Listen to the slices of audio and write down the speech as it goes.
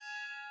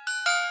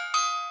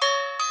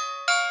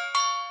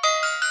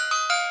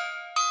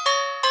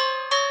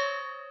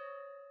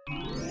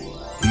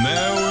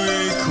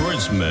Merry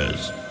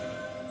Christmas.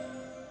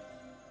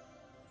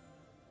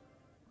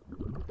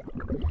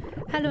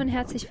 Hallo und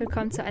herzlich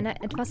willkommen zu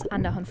einer etwas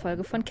anderen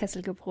Folge von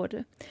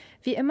Kesselgebrodel.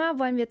 Wie immer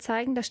wollen wir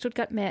zeigen, dass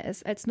Stuttgart mehr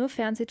ist als nur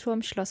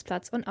Fernsehturm,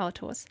 Schlossplatz und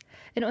Autos.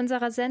 In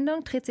unserer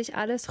Sendung dreht sich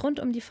alles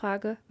rund um die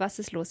Frage, was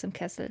ist los im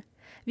Kessel?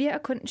 Wir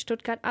erkunden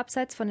Stuttgart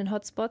abseits von den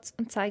Hotspots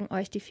und zeigen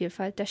euch die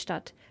Vielfalt der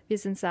Stadt. Wir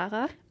sind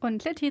Sarah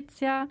und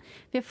Letizia.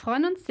 Wir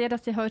freuen uns sehr,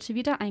 dass ihr heute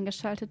wieder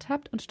eingeschaltet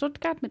habt und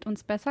Stuttgart mit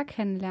uns besser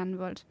kennenlernen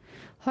wollt.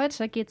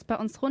 Heute geht es bei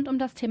uns rund um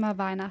das Thema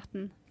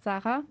Weihnachten.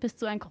 Sarah,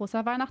 bist du ein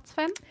großer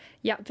Weihnachtsfan?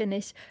 Ja, bin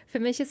ich. Für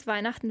mich ist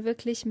Weihnachten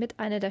wirklich mit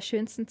einer der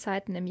schönsten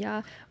Zeiten im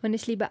Jahr und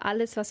ich liebe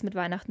alles, was mit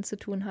Weihnachten zu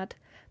tun hat.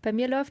 Bei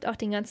mir läuft auch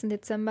den ganzen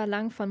Dezember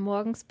lang von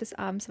morgens bis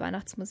abends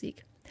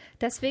Weihnachtsmusik.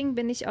 Deswegen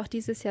bin ich auch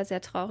dieses Jahr sehr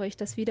traurig,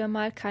 dass wieder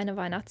mal keine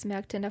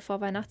Weihnachtsmärkte in der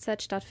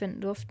Vorweihnachtszeit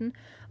stattfinden durften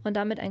und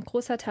damit ein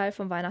großer Teil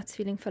vom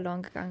Weihnachtsfeeling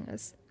verloren gegangen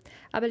ist.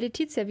 Aber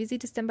Letizia, wie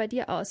sieht es denn bei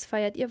dir aus?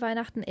 Feiert ihr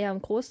Weihnachten eher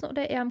im großen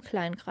oder eher im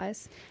kleinen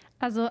Kreis?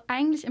 Also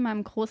eigentlich immer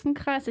im großen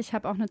Kreis. Ich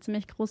habe auch eine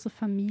ziemlich große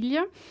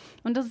Familie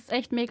und das ist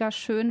echt mega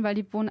schön, weil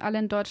die wohnen alle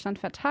in Deutschland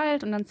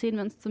verteilt und dann sehen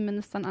wir uns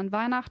zumindest dann an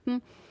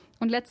Weihnachten.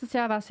 Und letztes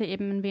Jahr war es ja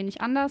eben ein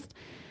wenig anders.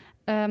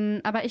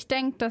 Aber ich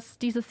denke, dass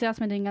dieses Jahr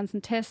mit den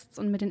ganzen Tests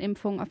und mit den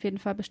Impfungen auf jeden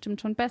Fall bestimmt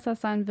schon besser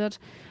sein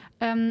wird.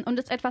 Und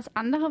das etwas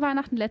andere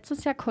Weihnachten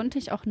letztes Jahr konnte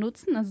ich auch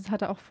nutzen. Also es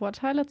hatte auch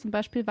Vorteile. Zum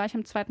Beispiel war ich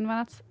am zweiten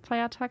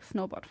Weihnachtsfeiertag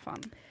Snowboard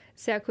fahren.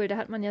 Sehr cool, da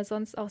hat man ja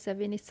sonst auch sehr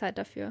wenig Zeit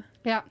dafür.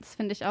 Ja, das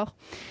finde ich auch.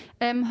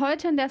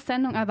 Heute in der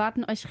Sendung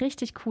erwarten euch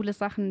richtig coole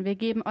Sachen. Wir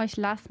geben euch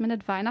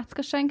Last-Minute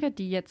Weihnachtsgeschenke,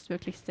 die jetzt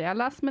wirklich sehr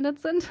Last-Minute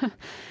sind.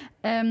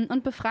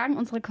 Und befragen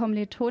unsere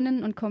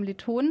Kommilitoninnen und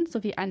Kommilitonen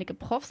sowie einige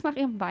Profs nach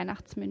ihrem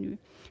Weihnachtsmenü.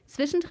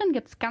 Zwischendrin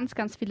gibt es ganz,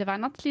 ganz viele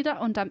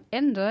Weihnachtslieder und am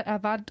Ende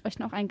erwartet euch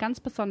noch ein ganz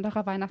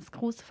besonderer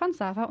Weihnachtsgruß von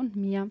Sarah und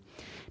mir.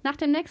 Nach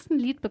dem nächsten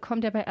Lied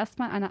bekommt ihr aber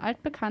erstmal eine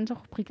altbekannte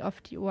Rubrik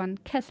auf die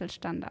Ohren,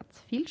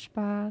 Kesselstandards. Viel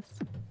Spaß!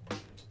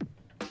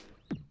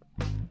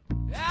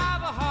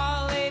 Have a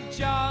holly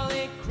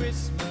jolly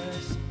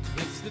Christmas.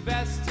 It's the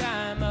best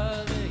time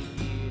of the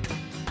year.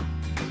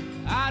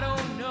 I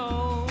don't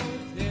know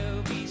if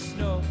there'll be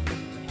snow,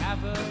 but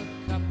have a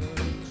cup of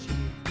cheer.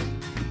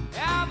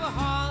 Have a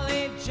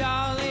holly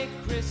jolly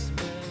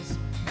Christmas.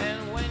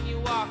 And when you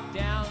walk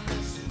down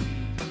the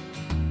street,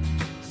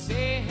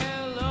 say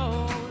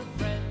hello to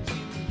friends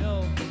you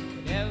know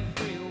and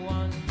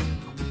everyone you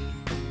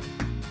meet.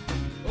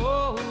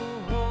 Oh,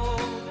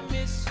 the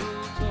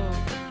mistletoe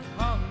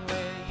hung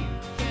where you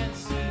can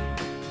see.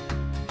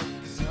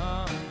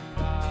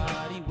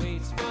 Somebody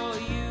waits for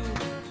you,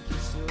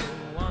 kiss her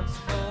once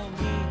for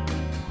me.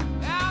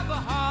 Have a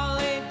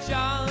holly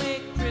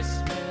jolly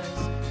Christmas,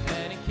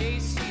 and in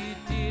case you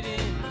didn't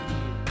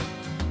hear,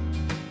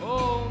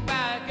 oh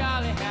by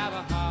golly, have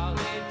a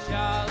holly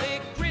jolly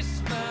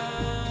Christmas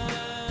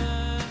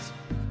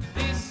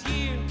this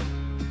year.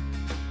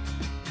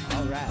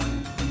 All right.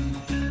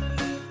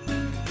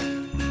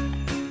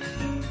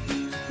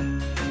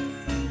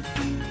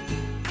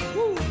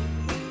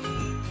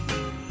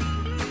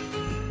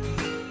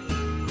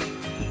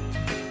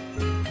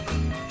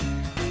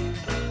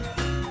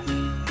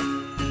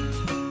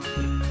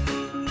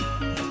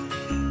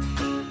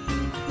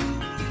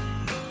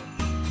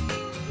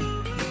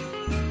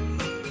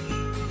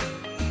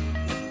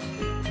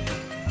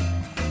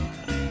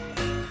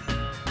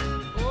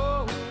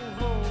 Oh,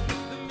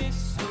 the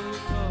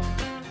mistletoe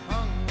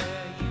hung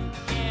where you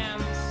can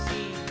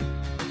see.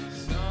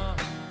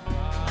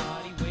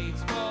 Somebody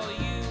waits for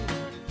you,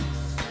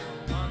 so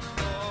once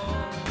for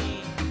me.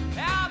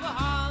 Have a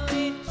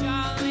holly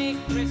jolly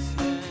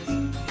Christmas.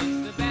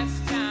 It's the best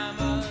time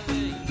of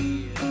the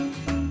year.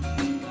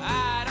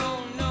 I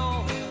don't know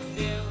if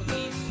there'll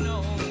be snow,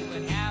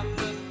 but have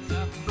a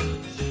cup of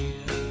cheer.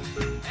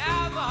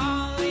 Have a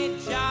holly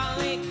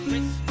jolly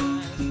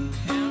Christmas.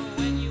 And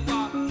when you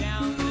walk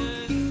down the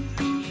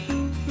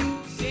street,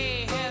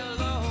 say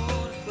hello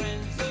to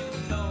friends you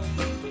know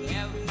and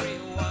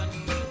everyone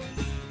you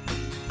meet.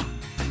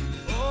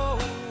 Oh,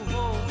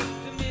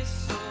 the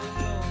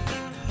mistletoe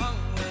hung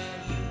where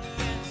you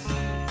can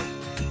see.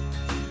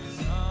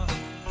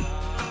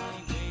 Somebody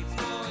waits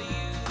for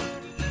you,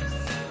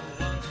 so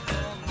once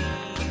for me.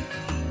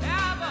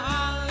 Have a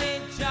holly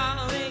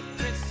jolly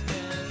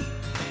Christmas,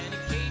 and in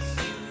case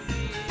you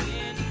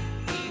didn't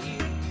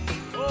hear,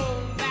 oh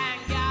by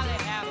golly,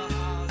 have a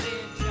holly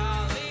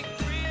jolly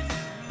Christmas.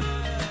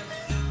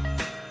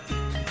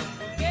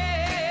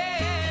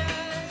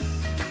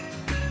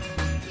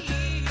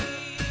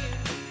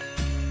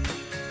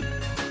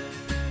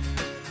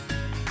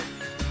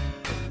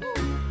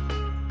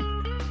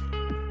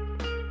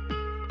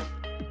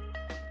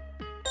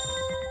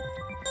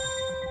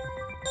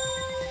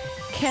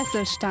 Yes,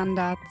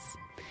 Kesselstandards.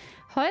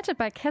 Heute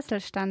bei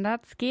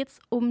Kessel-Standards geht es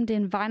um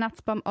den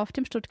Weihnachtsbaum auf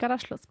dem Stuttgarter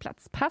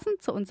Schlossplatz,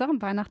 passend zu unserem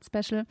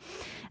Weihnachtsspecial.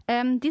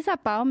 Dieser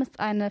Baum ist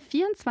eine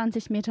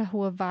 24 Meter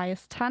hohe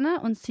Weißtanne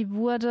und sie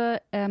wurde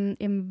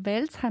im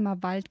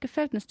Welsheimer Wald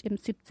gefällt und ist eben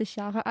 70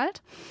 Jahre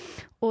alt.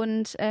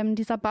 Und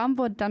dieser Baum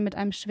wurde dann mit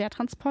einem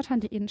Schwertransporter in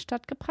die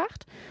Innenstadt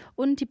gebracht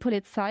und die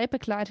Polizei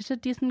begleitete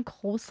diesen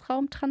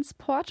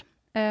Großraumtransport.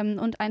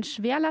 Und ein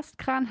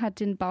Schwerlastkran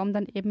hat den Baum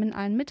dann eben in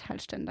einen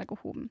Metallständer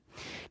gehoben.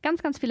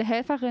 Ganz, ganz viele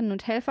Helferinnen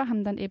und Helfer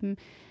haben dann eben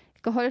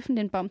geholfen,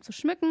 den Baum zu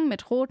schmücken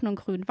mit roten und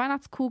grünen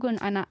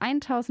Weihnachtskugeln, einer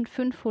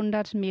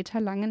 1500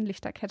 Meter langen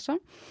Lichterkette.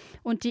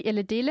 Und die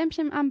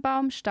LED-Lämpchen am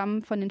Baum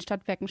stammen von den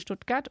Stadtwerken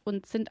Stuttgart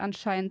und sind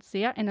anscheinend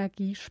sehr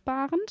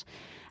energiesparend.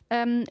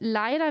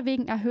 Leider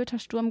wegen erhöhter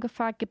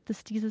Sturmgefahr gibt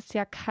es dieses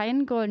Jahr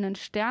keinen goldenen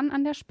Stern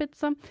an der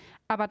Spitze,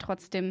 aber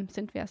trotzdem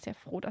sind wir sehr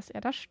froh, dass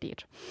er da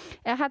steht.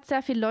 Er hat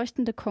sehr viel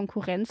leuchtende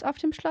Konkurrenz auf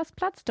dem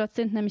Schlossplatz. Dort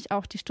sind nämlich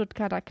auch die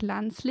Stuttgarter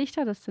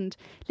Glanzlichter. Das sind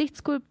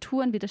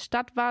Lichtskulpturen wie das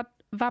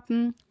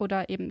Stadtwappen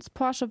oder eben das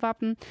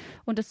Porsche-Wappen.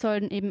 Und es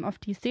sollen eben auf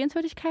die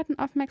Sehenswürdigkeiten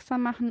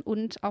aufmerksam machen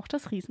und auch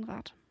das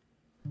Riesenrad.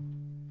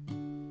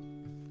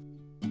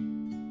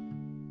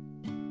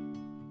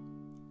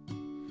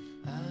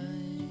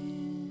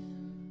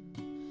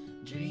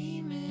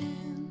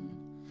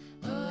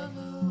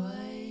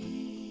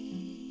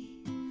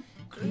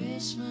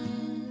 Christmas,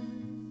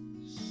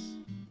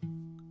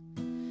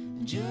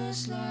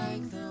 just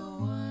like the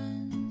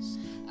ones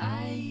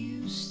I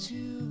used to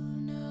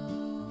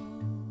know,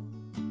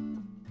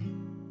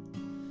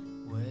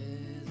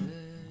 where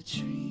the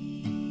treetops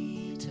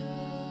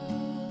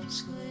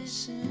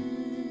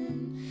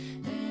glisten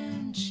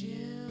and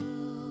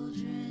children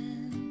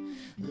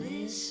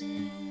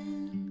listen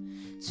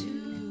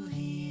to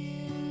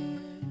hear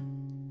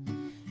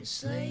the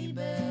sleigh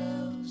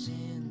bells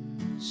in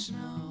the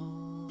snow.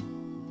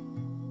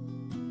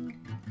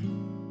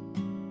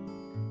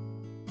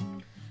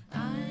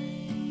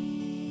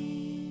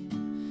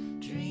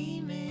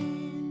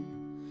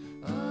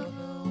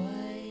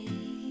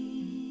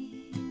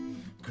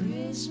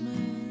 Christmas,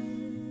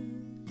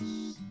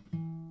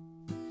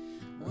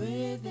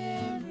 with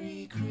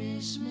every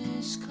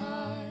Christmas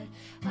card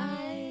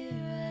I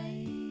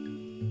write,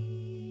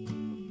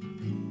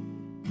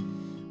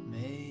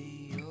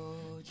 may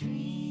your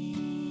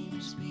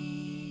dreams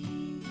be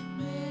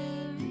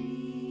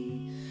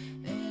merry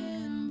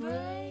and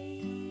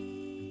bright,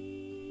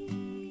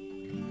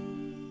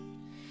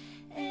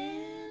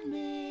 and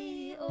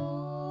may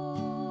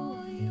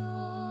all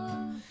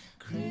your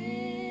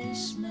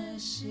Christmases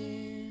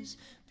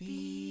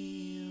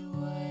be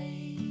white.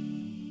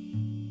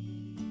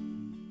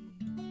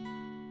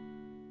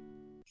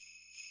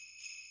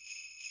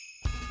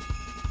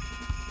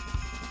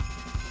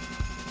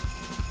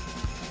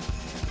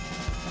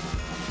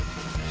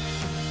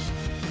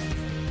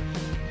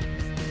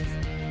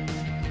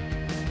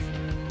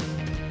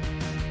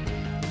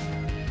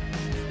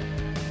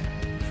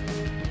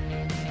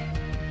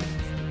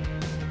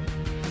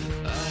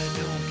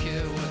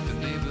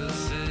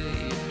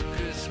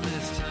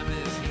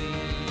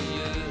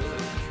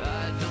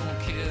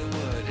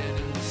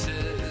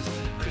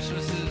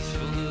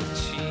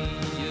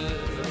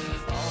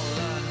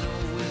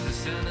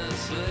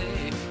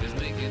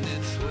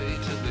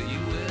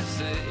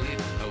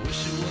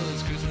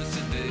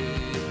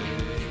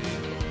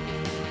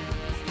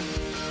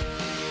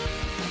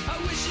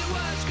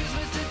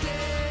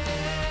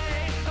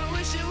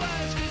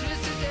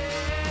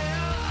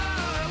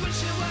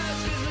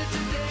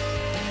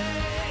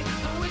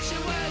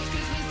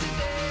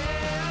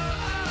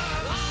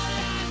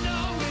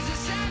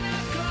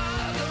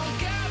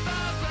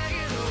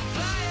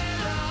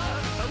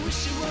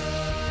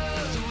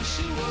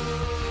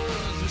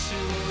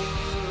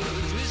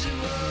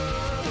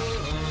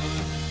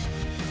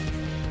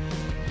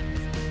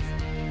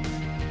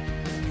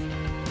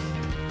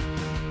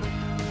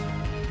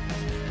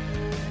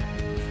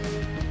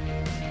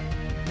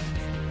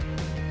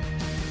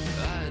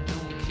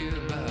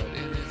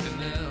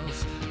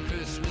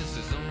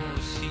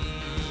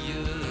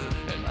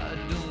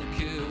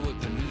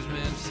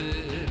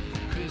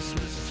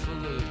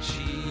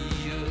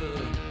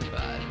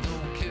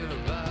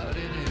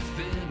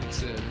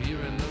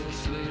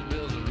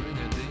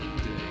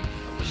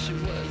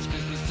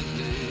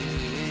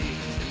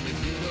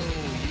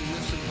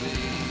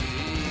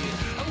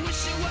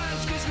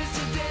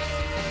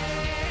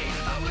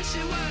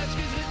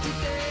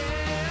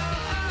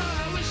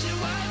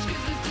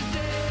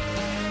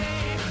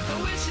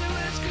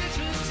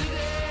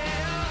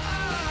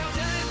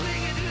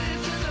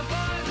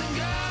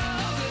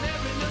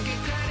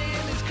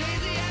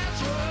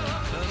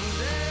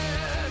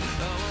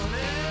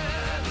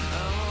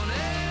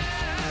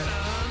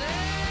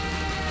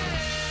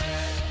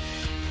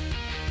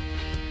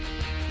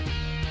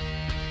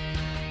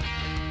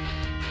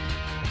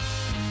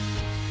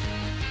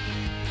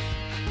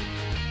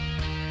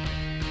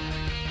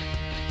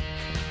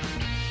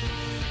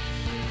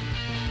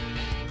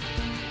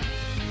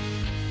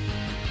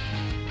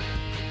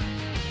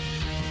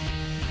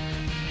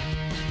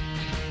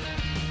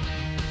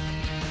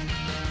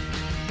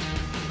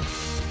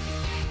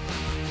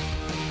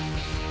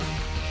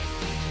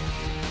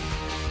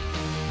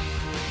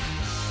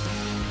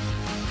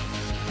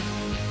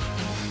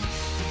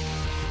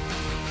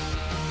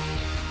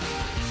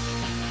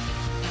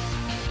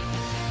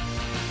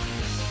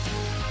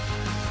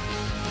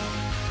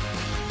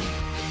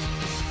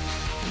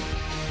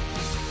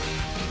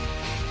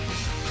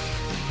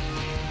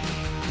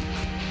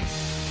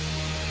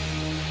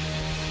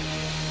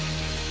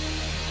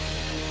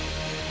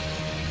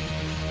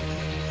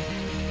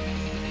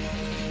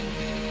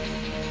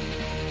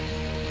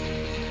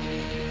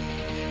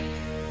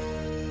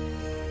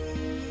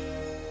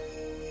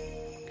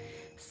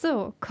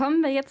 So,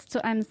 kommen wir jetzt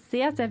zu einem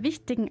sehr, sehr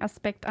wichtigen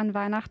Aspekt an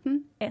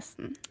Weihnachten,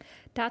 Essen.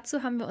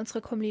 Dazu haben wir unsere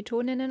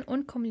Kommilitoninnen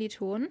und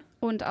Kommilitonen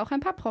Und auch ein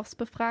paar Profs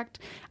befragt.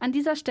 An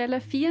dieser Stelle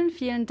vielen,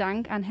 vielen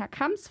Dank an Herr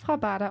Kamps, Frau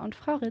Bader und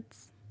Frau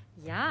Ritz.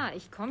 Ja,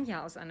 ich komme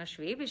ja aus einer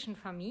schwäbischen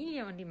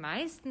Familie und die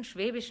meisten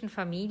schwäbischen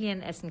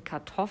Familien essen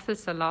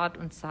Kartoffelsalat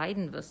und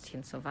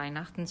Seidenwürstchen zu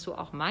Weihnachten, so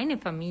auch meine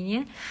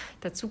Familie.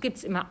 Dazu gibt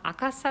es immer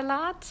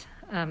Ackersalat,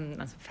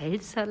 also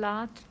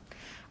Feldsalat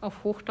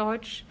auf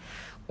Hochdeutsch.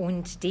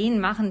 Und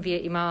den machen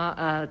wir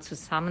immer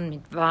zusammen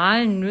mit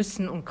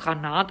Walnüssen und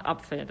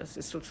Granatapfel. Das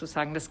ist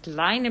sozusagen das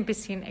kleine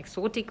bisschen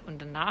Exotik.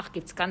 Und danach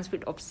gibt es ganz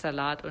viel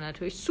Obstsalat und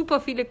natürlich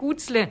super viele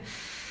Gutzle.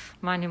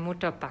 Meine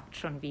Mutter backt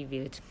schon wie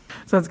wild.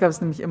 Sonst gab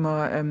es nämlich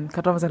immer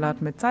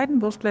Kartoffelsalat mit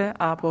Seidenwürstle,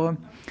 aber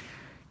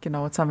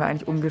genau, jetzt haben wir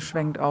eigentlich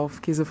umgeschwenkt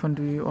auf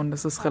Käsefondue und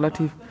es ist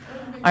relativ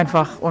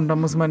einfach und da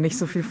muss man nicht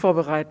so viel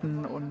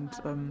vorbereiten und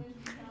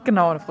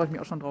genau, da freue ich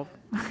mich auch schon drauf.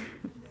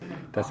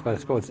 Das, was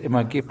es bei uns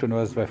immer gibt und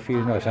was es bei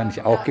vielen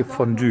wahrscheinlich auch gibt,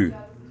 Fondue.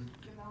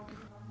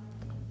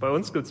 Bei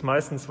uns gibt es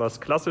meistens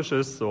was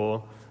Klassisches,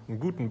 so einen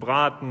guten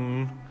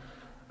Braten,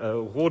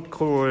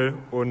 Rotkohl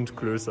und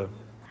Klöße.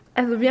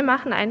 Also wir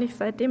machen eigentlich,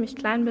 seitdem ich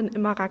klein bin,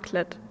 immer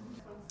Raclette.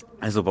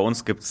 Also bei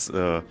uns gibt es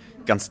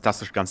ganz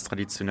klassisch, ganz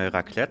traditionell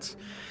Raclette.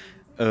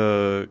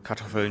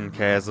 Kartoffeln,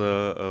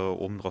 Käse,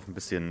 obendrauf ein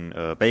bisschen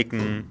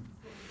Bacon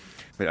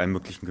mit allem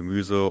möglichen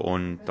Gemüse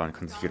und dann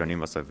kann sich jeder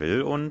nehmen, was er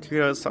will und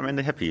jeder ist am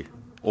Ende happy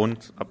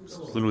und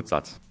absolut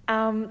satt.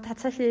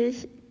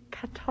 Tatsächlich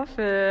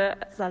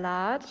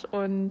Kartoffelsalat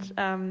und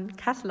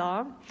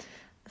Kasseler.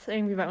 Das ist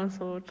irgendwie bei uns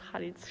so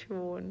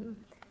Tradition.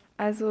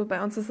 Also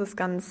bei uns ist es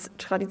ganz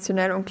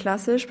traditionell und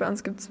klassisch. Bei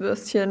uns gibt es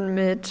Würstchen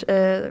mit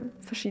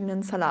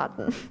verschiedenen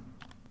Salaten.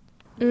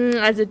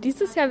 Also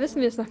dieses Jahr wissen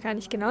wir es noch gar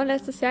nicht genau.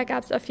 Letztes Jahr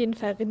gab es auf jeden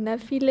Fall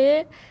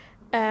Rinderfilet,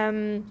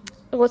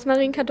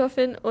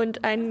 Rosmarinkartoffeln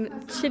und ein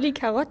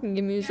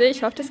Chili-Karottengemüse.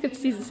 Ich hoffe, das gibt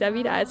es dieses Jahr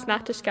wieder. Als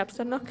Nachtisch gab es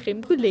dann noch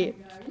Creme Brûlée.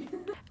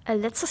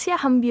 Letztes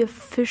Jahr haben wir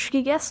Fisch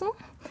gegessen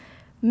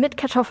mit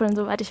Kartoffeln,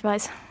 soweit ich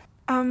weiß.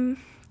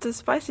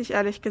 Das weiß ich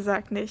ehrlich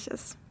gesagt nicht.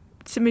 Ist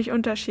ziemlich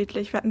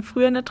unterschiedlich. Wir hatten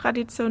früher eine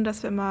Tradition,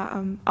 dass wir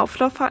immer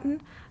Auflauf hatten,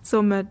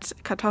 so mit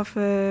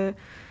Kartoffel,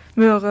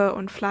 Möhre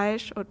und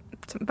Fleisch und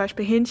zum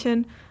Beispiel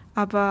Hähnchen,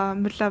 aber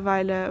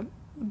mittlerweile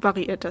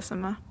variiert das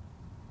immer.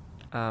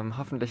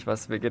 Hoffentlich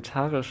was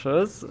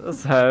Vegetarisches,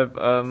 deshalb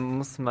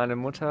muss meine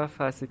Mutter,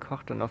 falls sie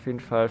kocht, dann auf jeden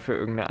Fall für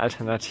irgendeine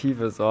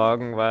Alternative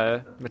sorgen,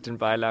 weil mit den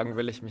Beilagen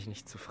will ich mich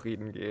nicht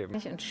zufrieden geben.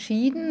 Ich habe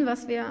entschieden,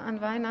 was wir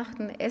an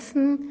Weihnachten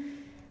essen.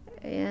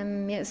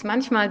 Mir ist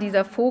manchmal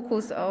dieser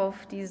Fokus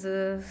auf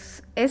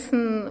dieses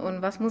Essen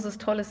und was muss es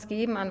Tolles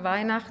geben an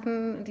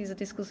Weihnachten, diese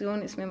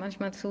Diskussion ist mir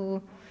manchmal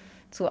zu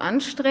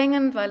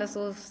anstrengend, weil es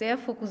so sehr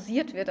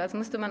fokussiert wird, als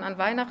müsste man an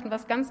Weihnachten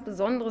was ganz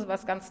Besonderes,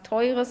 was ganz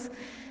Teures,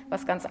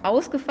 was ganz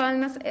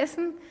Ausgefallenes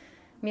essen.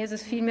 Mir ist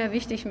es vielmehr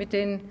wichtig, mit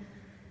den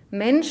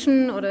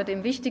Menschen oder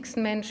dem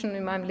wichtigsten Menschen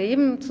in meinem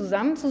Leben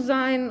zusammen zu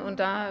sein und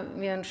da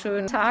mir einen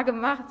schönen Tag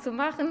zu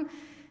machen.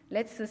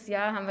 Letztes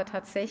Jahr haben wir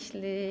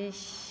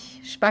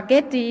tatsächlich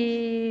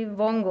Spaghetti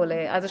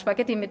Vongole, also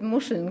Spaghetti mit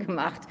Muscheln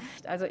gemacht.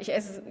 Also ich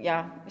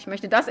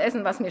möchte das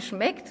essen, was mir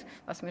schmeckt,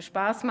 was mir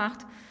Spaß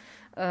macht,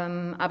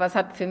 aber es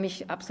hat für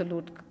mich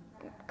absolut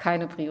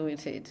keine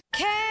Priorität.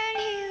 Can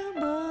you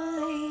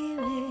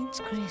believe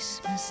it's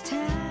Christmas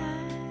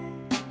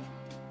time?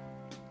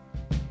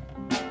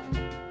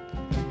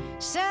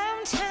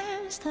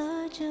 Sometimes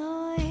the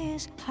joy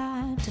is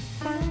hard to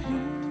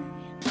find.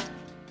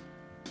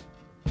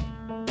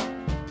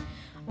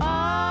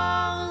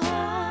 All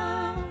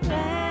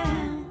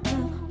around the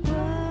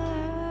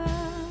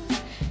world,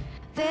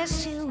 there's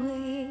still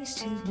ways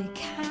to be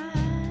kind.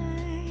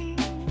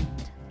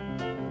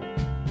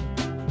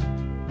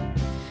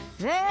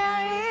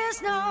 There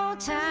is no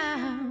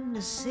time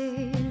to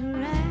sit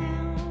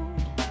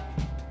around.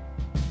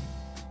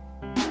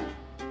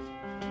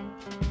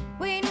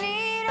 We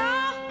need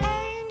our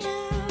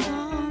angel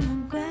on the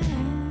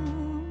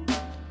ground.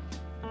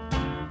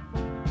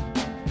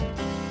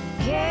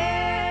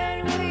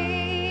 Can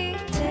we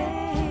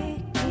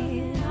take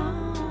it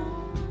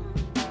on?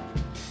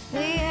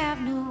 We have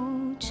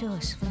no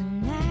choice for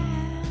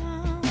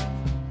now.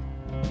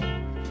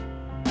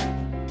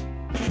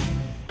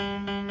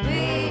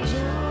 Rejoice,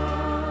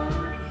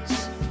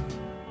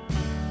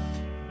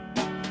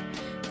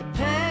 the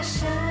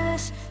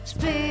precious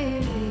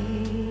Spirit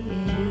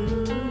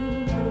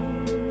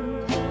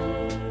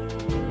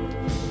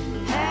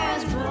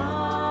has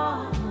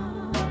brought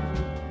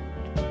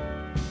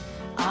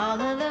all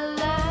of the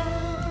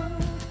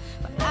love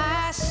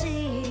I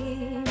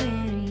see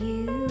in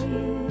you.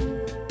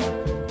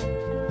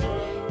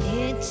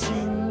 It's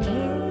in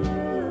you.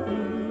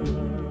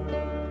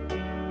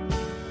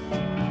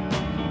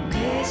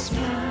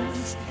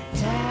 Christmas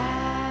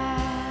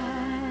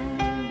time.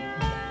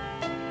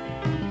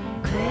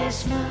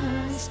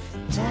 Christmas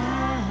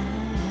time.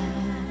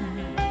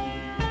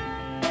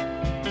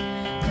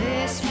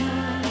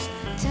 Christmas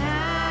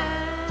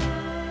time.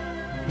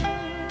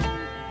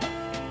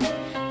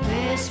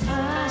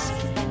 Christmas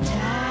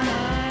time.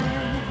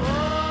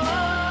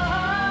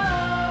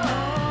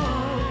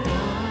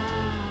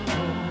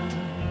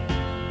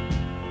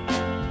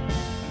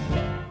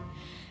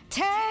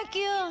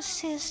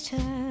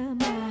 her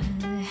by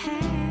the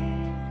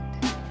hand.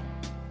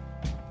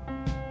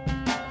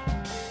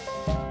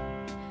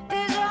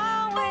 There's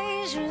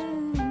always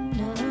room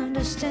to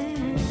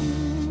understand.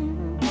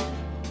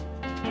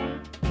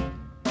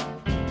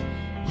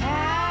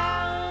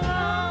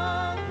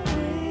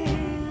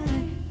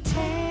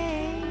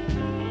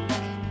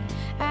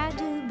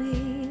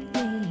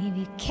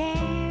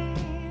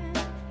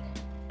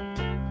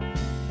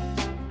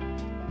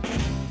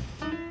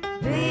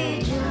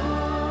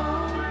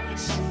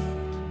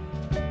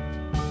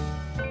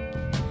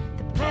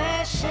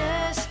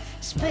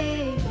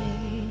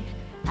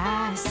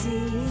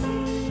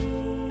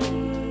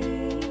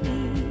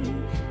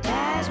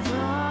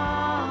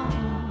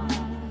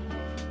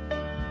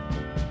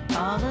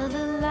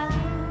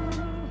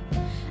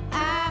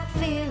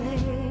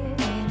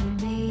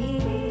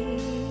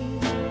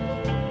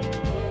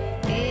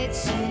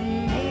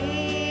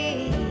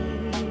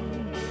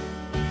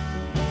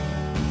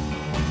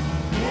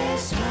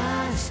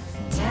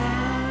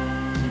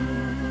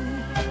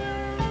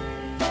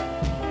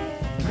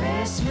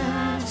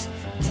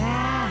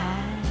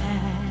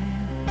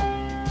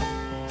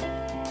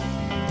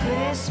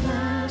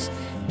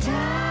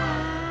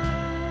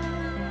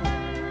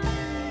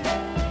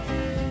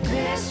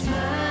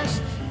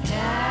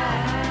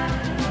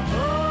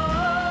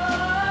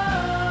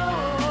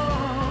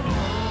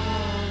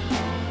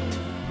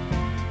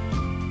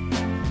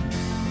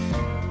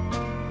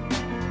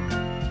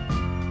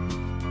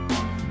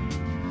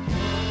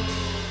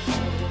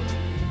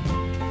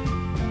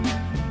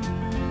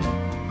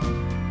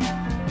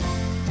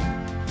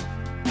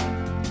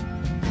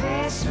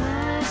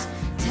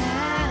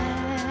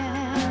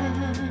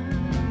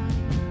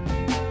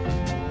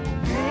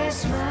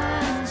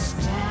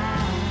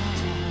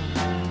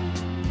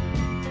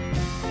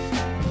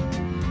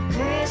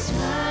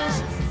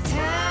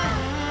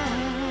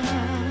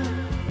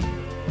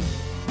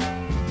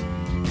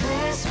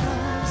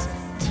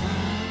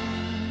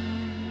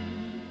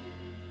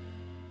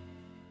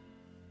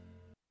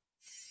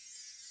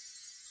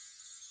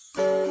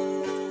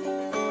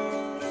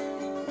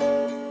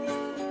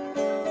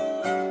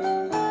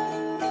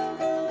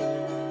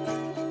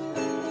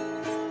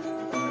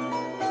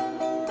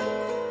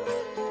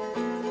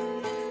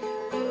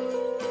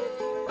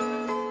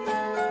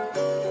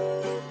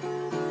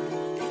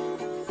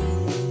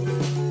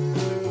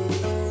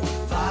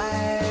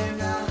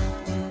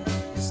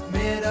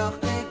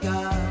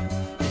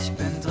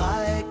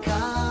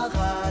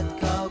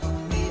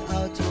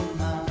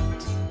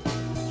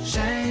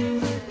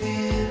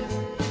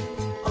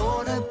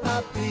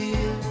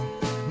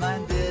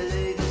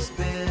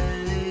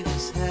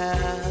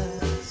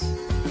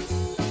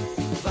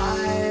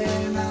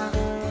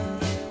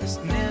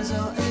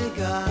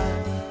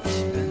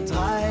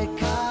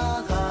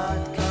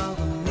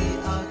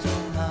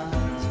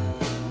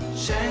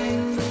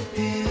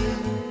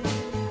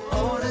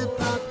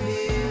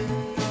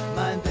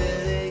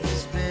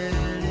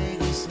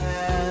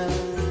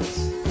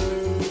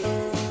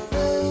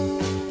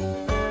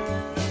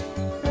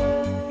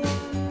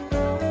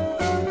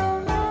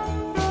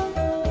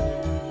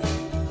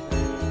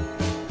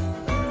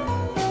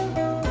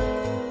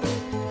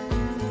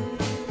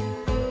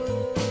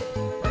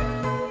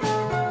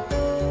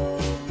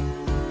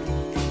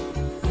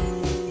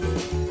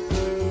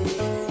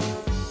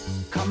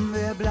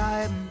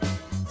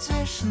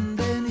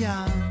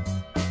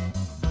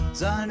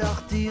 sollen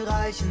doch die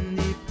Reichen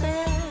die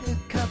Berge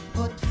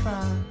kaputt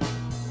fahren.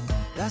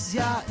 Das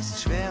Jahr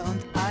ist schwer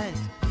und alt,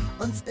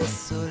 uns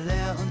ist so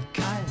leer und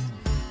kalt.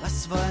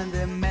 Was wollen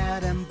wir mehr,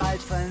 denn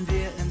bald fallen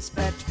wir ins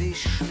Bett wie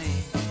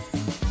Schnee.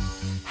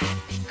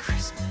 Happy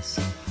Christmas,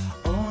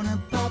 ohne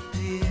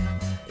Papier.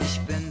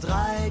 Ich bin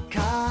 3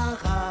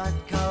 Karat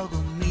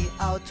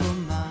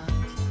Kaugummi-Automat.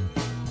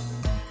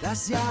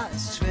 Das Jahr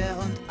ist schwer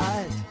und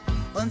alt,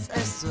 uns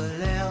ist so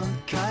leer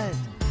und kalt.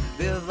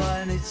 Wir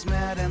wollen nichts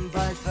mehr, denn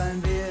bald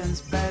fallen wir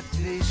ins Bett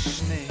wie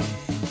Schnee.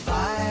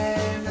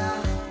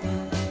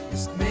 Weihnachten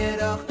ist mir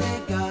doch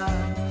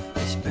egal.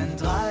 Ich bin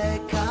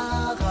 3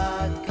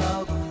 Karat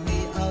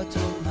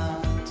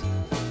Kaugummi-Automat.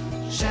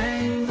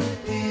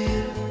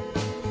 Schenkbier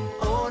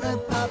ohne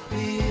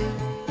Papier,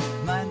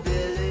 mein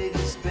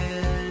billiges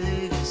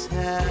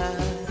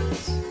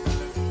Herz.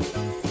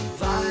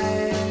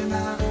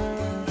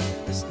 Weihnachten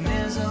ist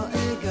mir so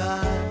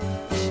egal.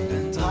 Ich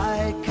bin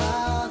 3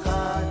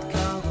 Karat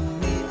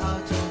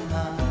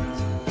Kaugummi-Automat.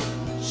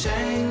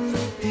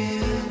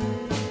 Schenkbier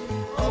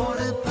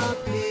ohne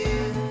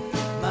Papier,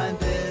 mein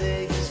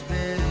billiges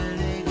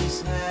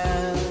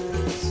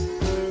Herz.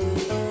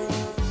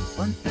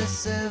 Und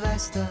bis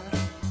Silvester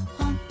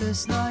und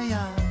bis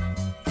Neujahr,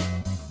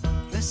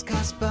 bis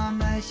Kaspar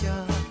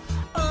Melcher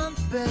und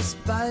bis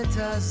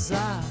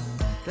Balthasar.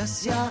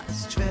 Das Jahr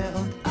ist schwer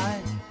und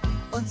alt,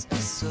 uns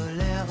ist so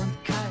leer und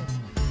kalt.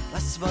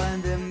 Was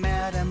wollen wir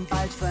mehr, denn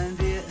bald fallen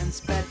wir ins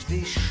Bett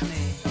wie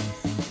Schnee.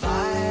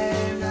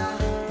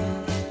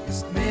 Weihnachten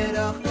ist mir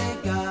doch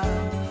egal.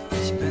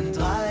 Ich bin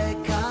 3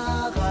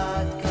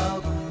 Karat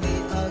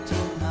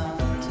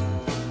Kaugummi-Automat.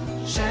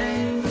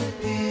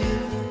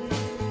 Schenkbier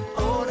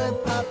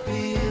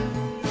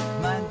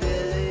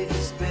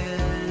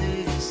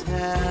beliebtes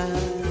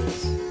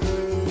Herz.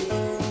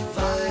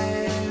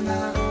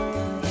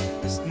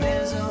 Weihnachten ist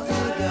mir so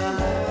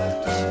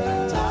egal. Ich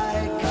bin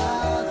 3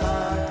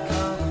 Karat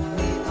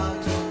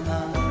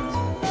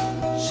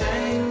Kaugummi-Automat.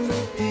 Schenk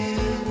dir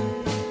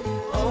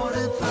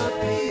ohne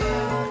Papier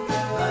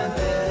mein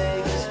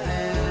billiges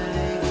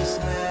Herz.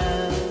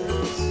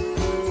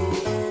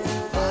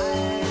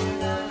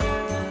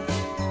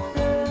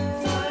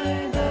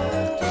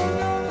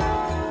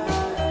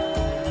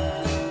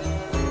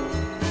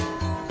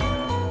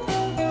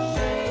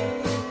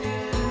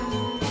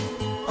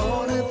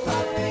 Ohne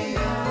Papier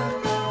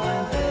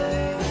mein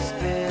billiges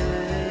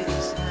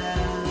Herz.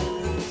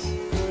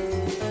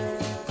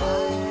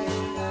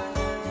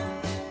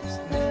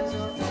 Ist mir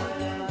so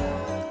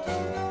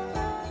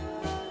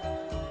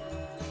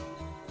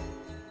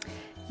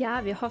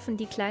Ja, wir hoffen,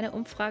 die kleine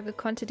Umfrage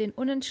konnte den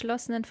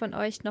Unentschlossenen von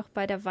euch noch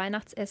bei der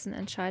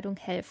Weihnachtsessen-Entscheidung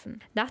helfen.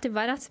 Nach dem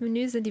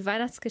Weihnachtsmenü sind die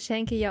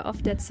Weihnachtsgeschenke ja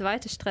oft der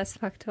zweite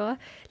Stressfaktor.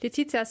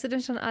 Letizia, hast du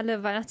denn schon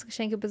alle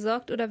Weihnachtsgeschenke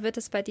besorgt oder wird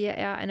es bei dir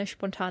eher eine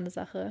spontane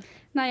Sache?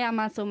 Naja,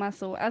 mal so, mal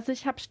so. Also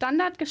ich habe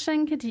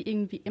Standardgeschenke, die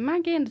irgendwie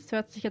immer gehen. Das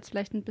hört sich jetzt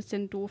vielleicht ein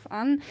bisschen doof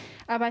an,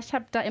 aber ich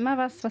habe da immer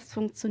was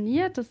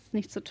funktioniert. Das ist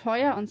nicht so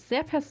teuer und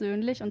sehr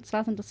persönlich, und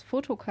zwar sind das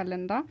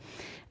Fotokalender.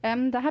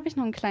 Da habe ich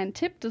noch einen kleinen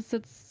Tipp. Das ist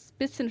jetzt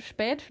bisschen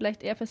spät,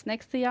 vielleicht eher fürs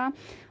nächste Jahr.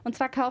 Und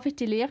zwar kaufe ich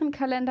die leeren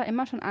Kalender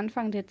immer schon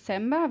Anfang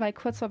Dezember, weil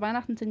kurz vor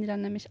Weihnachten sind die dann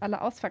nämlich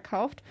alle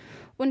ausverkauft.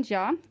 Und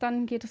ja,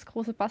 dann geht das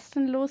große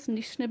Basteln los und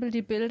ich schnibbel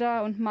die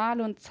Bilder und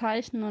male und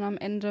zeichne und am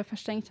Ende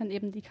verschenke ich dann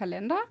eben die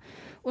Kalender.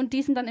 Und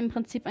die sind dann im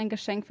Prinzip ein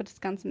Geschenk für das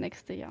ganze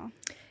nächste Jahr.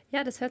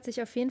 Ja, das hört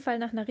sich auf jeden Fall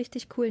nach einer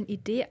richtig coolen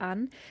Idee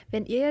an.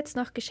 Wenn ihr jetzt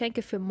noch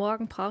Geschenke für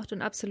morgen braucht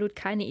und absolut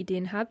keine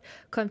Ideen habt,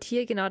 kommt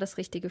hier genau das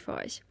Richtige für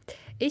euch.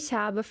 Ich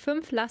habe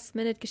 5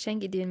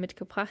 Last-Minute-Geschenkideen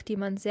mitgebracht, die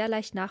man sehr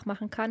leicht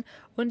nachmachen kann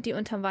und die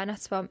unterm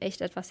Weihnachtsbaum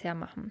echt etwas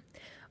hermachen.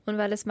 Und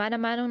weil es meiner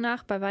Meinung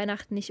nach bei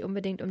Weihnachten nicht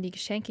unbedingt um die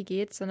Geschenke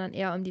geht, sondern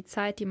eher um die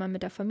Zeit, die man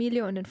mit der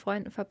Familie und den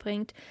Freunden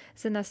verbringt,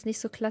 sind das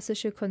nicht so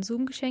klassische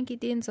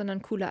Konsumgeschenkideen,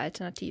 sondern coole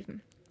Alternativen.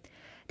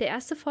 Der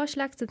erste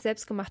Vorschlag sind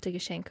selbstgemachte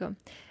Geschenke.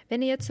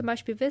 Wenn ihr jetzt zum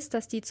Beispiel wisst,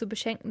 dass die zu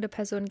beschenkende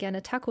Person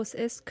gerne Tacos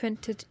isst,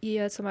 könntet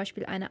ihr zum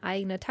Beispiel eine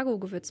eigene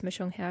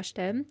Taco-Gewürzmischung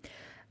herstellen.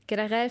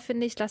 Generell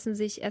finde ich, lassen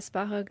sich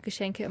essbare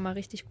Geschenke immer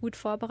richtig gut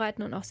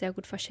vorbereiten und auch sehr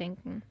gut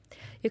verschenken.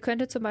 Ihr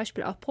könntet zum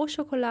Beispiel auch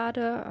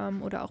Bruchschokolade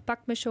oder auch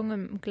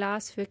Backmischungen im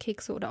Glas für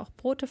Kekse oder auch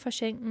Brote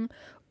verschenken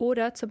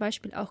oder zum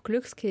Beispiel auch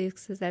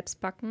Glückskekse selbst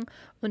backen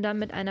und dann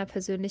mit einer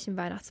persönlichen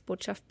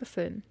Weihnachtsbotschaft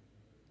befüllen.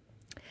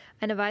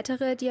 Eine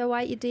weitere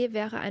DIY-Idee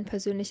wäre ein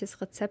persönliches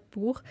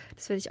Rezeptbuch.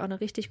 Das finde ich auch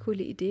eine richtig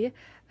coole Idee.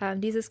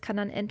 Dieses kann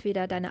dann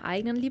entweder deine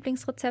eigenen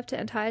Lieblingsrezepte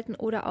enthalten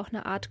oder auch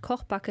eine Art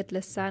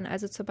Koch-Bucketlist sein,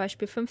 also zum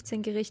Beispiel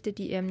 15 Gerichte,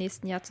 die ihr im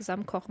nächsten Jahr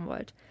zusammen kochen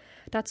wollt.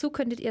 Dazu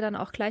könntet ihr dann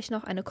auch gleich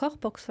noch eine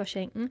Kochbox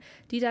verschenken,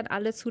 die dann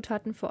alle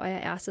Zutaten für euer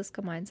erstes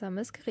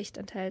gemeinsames Gericht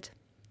enthält.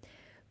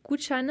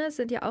 Gutscheine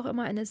sind ja auch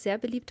immer eine sehr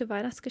beliebte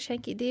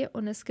Weihnachtsgeschenkidee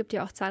und es gibt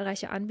ja auch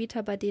zahlreiche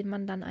Anbieter, bei denen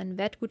man dann einen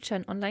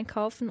Wertgutschein online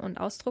kaufen und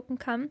ausdrucken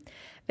kann.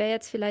 Wer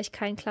jetzt vielleicht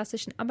keinen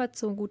klassischen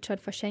Amazon-Gutschein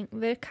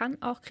verschenken will,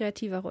 kann auch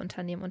kreativere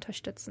Unternehmen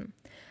unterstützen.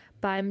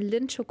 Beim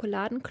Lindt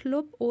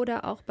Schokoladenclub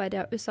oder auch bei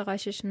der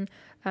österreichischen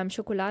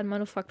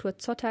Schokoladenmanufaktur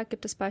Zotter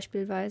gibt es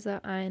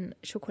beispielsweise ein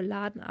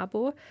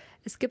Schokoladenabo.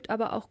 Es gibt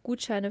aber auch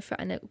Gutscheine für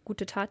eine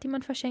gute Tat, die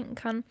man verschenken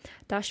kann.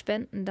 Da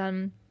spenden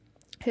dann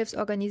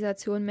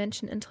Hilfsorganisationen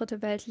Menschen in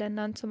dritte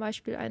Weltländern zum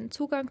Beispiel einen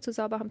Zugang zu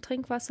sauberem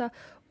Trinkwasser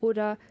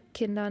oder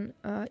Kindern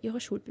ihre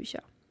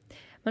Schulbücher.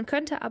 Man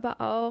könnte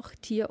aber auch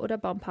Tier- oder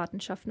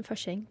Baumpatenschaften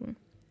verschenken.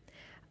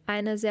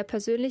 Eine sehr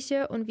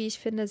persönliche und wie ich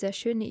finde sehr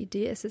schöne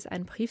Idee ist es,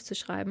 einen Brief zu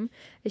schreiben.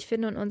 Ich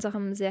finde, in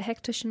unserem sehr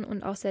hektischen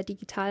und auch sehr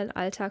digitalen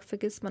Alltag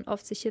vergisst man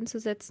oft, sich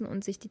hinzusetzen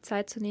und sich die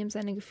Zeit zu nehmen,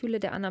 seine Gefühle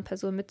der anderen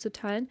Person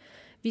mitzuteilen.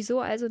 Wieso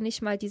also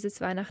nicht mal dieses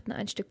Weihnachten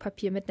ein Stück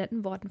Papier mit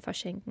netten Worten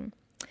verschenken?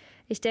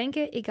 Ich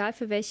denke, egal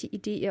für welche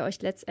Idee ihr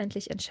euch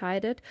letztendlich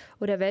entscheidet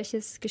oder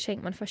welches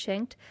Geschenk man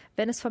verschenkt,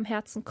 wenn es vom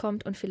Herzen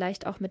kommt und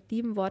vielleicht auch mit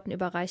lieben Worten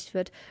überreicht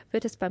wird,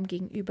 wird es beim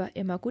Gegenüber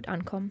immer gut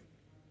ankommen.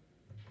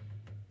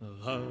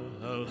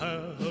 I'll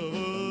have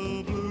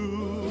a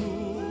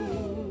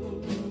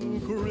blue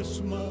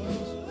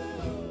Christmas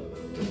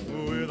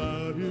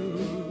without you.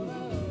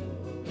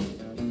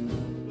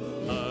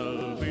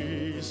 I'll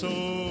be so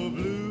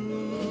blue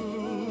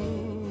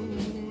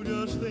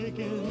just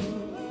thinking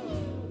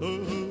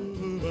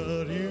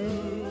about you.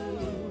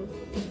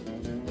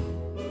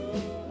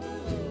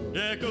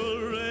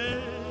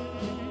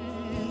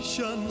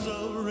 Decorations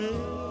of red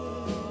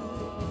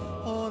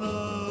on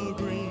a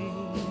green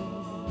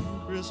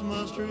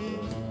Christmas tree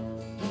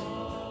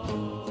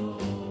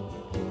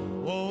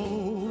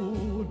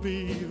won't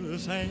be the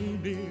same,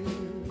 dear,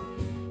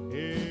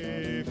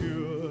 if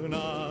you're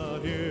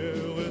not here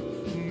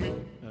with me.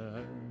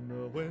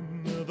 And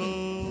when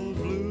those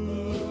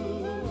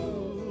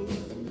blue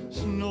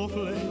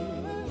snowflakes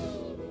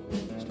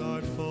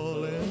start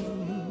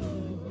falling,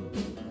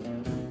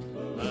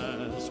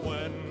 that's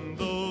when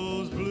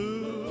those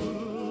blue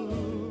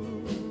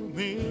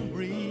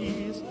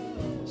memories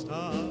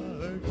start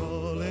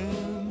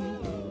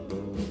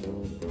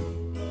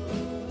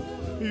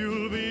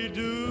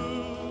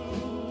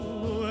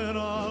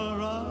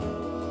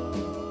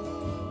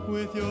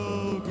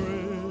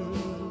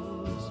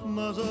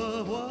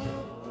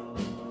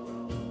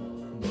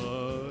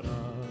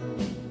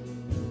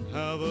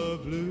a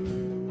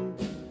blue,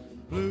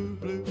 blue,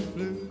 blue,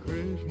 blue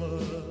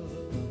Christmas.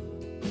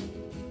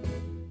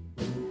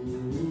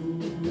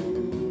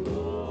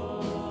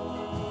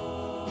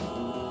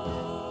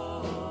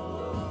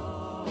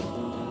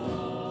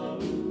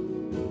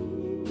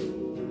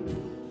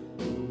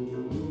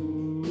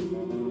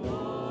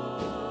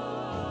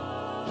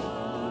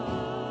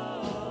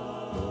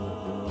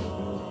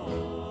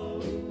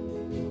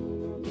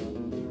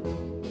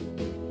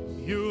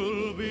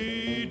 You'll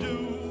be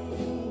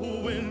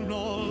doing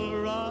all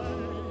right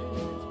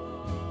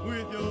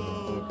with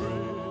your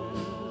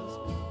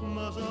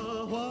Christmas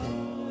white,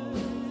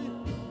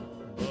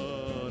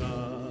 but I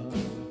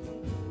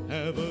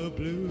have a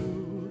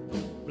blue,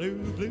 blue,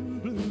 blue,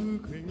 blue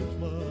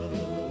Christmas.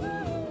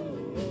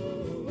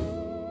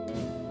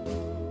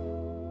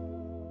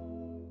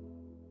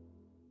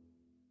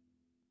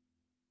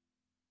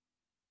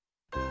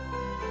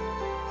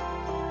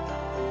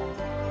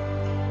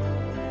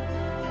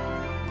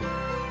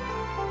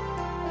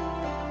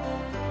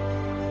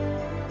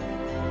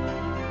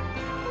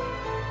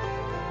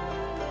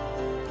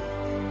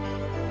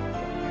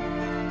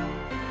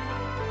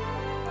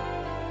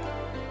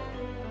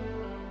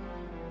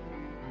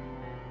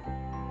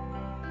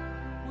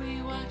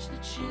 We watch the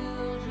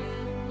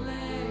children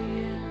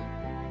playing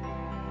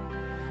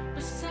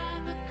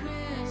beside the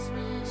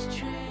Christmas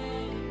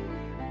tree.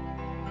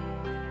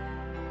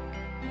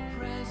 The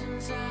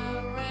presents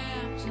are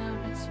wrapped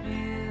up, it's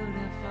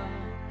beautiful.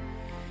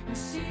 And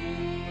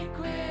secretly,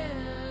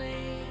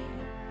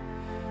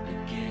 the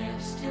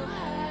gifts still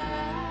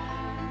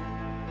hide.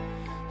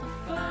 The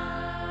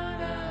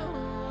fun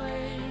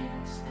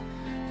awaits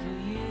for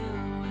you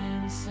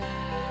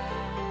inside.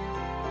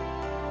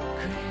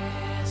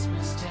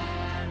 Christmas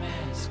time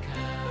has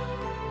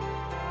come.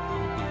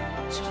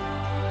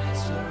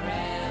 Toys for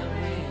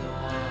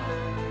everyone.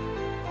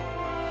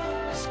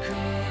 'Cause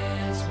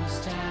Christmas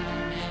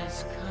time has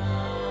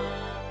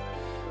come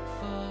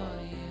for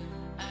you.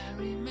 I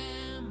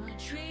remember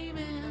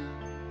dreaming,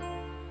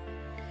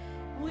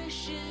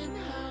 wishing,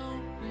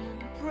 hoping,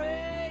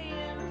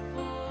 praying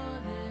for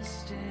this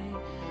day.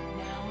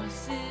 Now I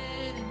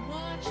sit and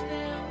watch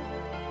them,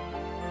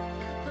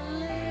 the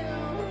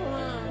little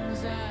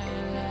ones I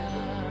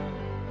love,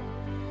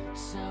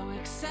 so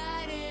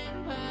excited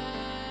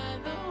by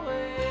the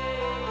way.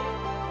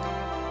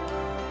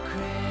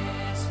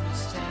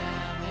 Christmas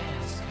time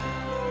has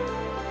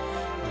come.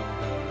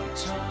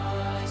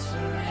 Toys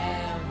for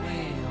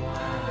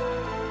everyone.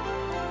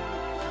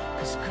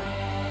 'Cause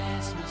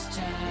Christmas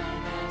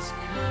time has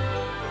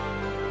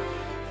come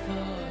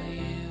for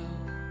you.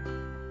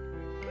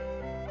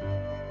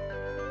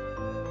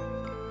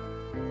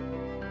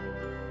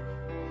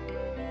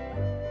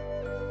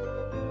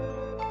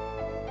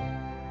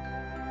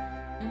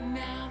 And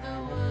now the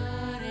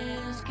word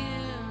is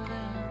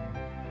given.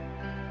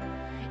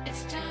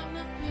 It's time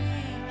to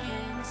peek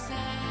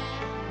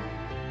inside.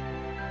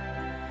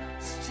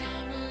 It's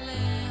time to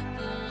let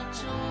the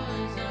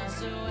toys I'm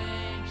so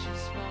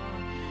anxious for.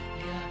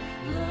 Yeah,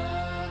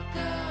 look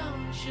of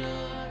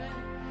joy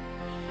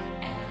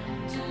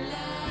and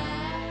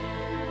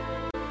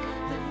delight.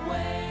 They've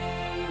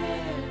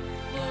waited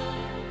for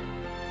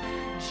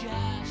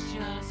just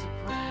your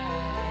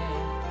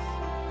surprise.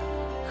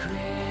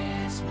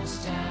 Christmas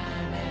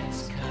time has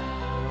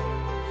come.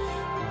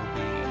 There'll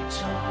be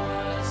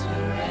toys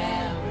for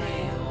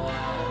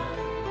everyone.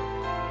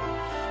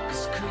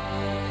 'Cause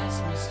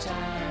Christmas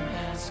time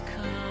has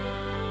come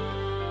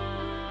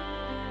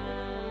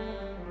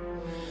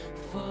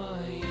for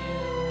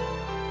you.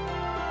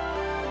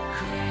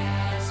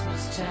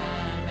 Christmas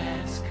time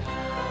has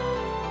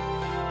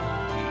come.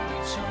 There'll be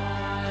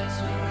toys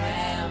for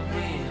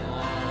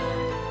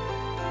everyone.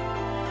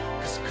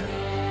 'Cause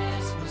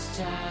Christmas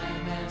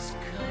time has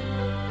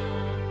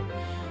come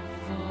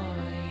for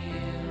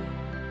you.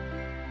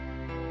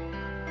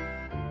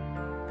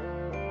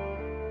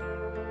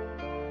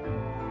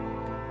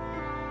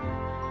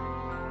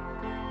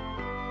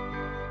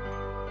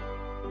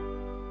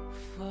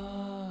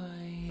 For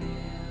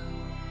you.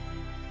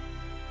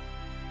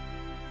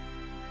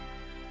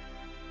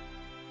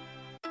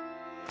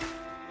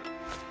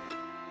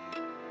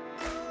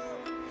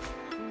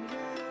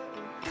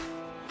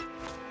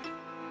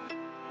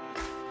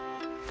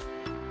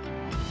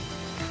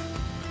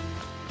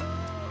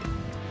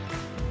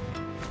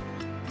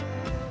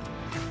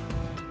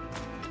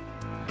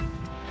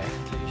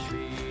 Endlich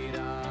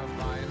wieder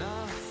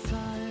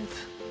Weihnachtszeit.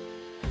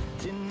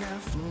 Die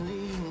Nerven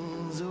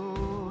liegen so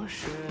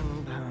schön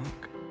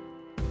blank.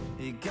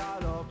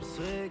 Egal ob's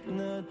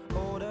regnet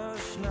oder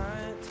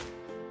schneit,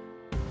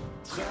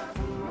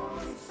 treffen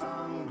uns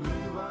am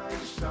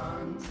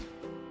Glühweinstand.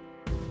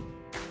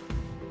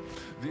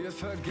 Wir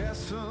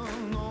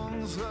vergessen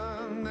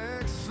unsere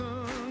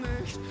Nächsten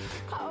nicht.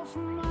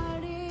 Kaufen mal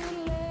die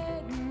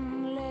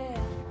Läden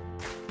leer.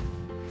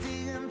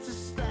 Die ganze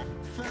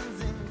Stadt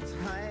versinkt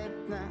halb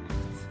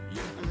Nacht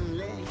im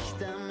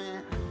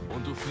Lichtermeer.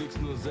 Und du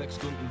fliegst nur 6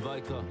 Stunden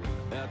weiter.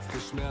 Er Ärzte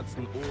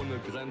schmerzen ohne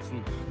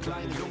Grenzen.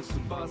 Kleine Jungs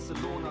in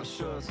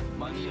Barcelona-Shirts,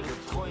 malen ihre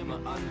Träume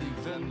an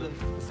die Wände.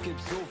 Es gibt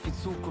so viel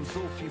Zukunft,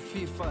 so viel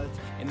Vielfalt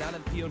in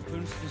allen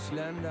 54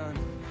 Ländern.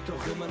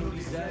 Doch immer nur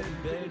dieselben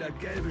Bilder,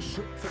 gelbe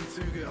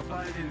Schutzanzüge auf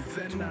all den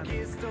Sendern. Du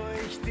gehst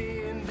durch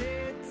den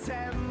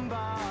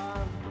Dezember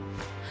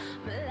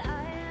mit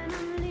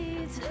einem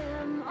Lied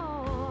im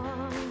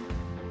Ohr.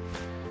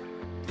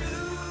 Do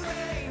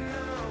they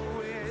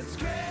know it's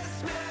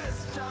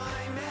Christmas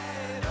time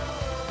at all?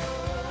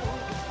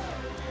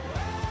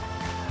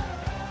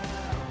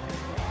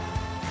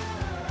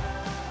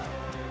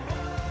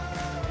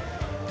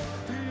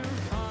 Wir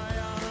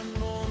feiern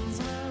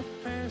unsere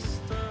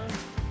Feste,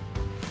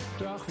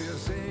 doch wir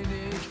sehen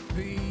nicht,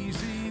 wie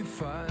sie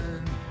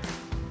fallen.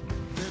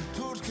 Der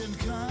Tod kennt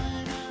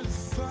keine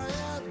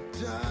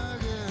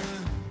Feiertage.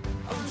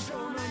 Und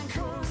schon ein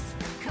Kuss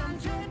kann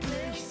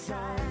tödlich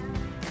sein.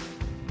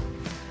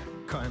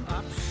 Kein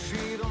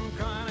Abschied und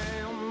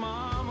keine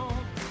Umarmung.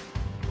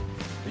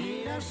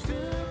 Jeder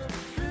stirbt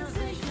für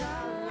sich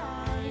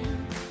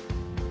allein.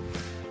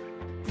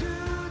 Do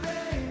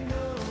they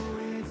know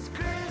it's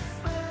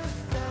Christmas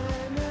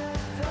time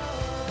at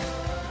all?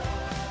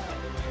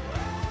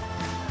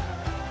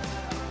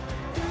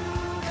 Do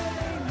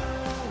they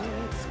know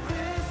it's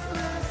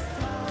Christmas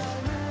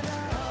time at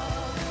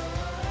all?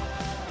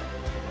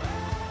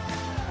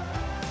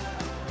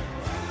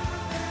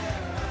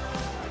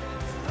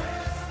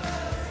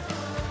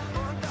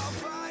 Und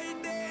auf all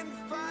den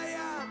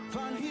Feiern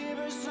von hier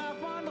bis nach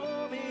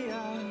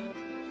Monrovia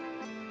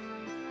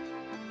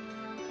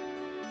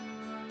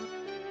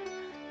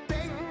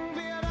denken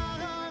wir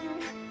daran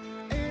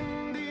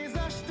in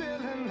dieser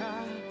stillen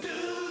Nacht.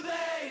 Do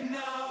they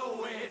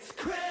know it's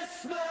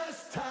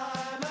Christmas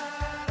time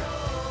at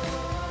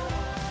all?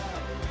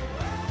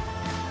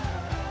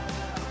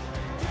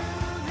 Do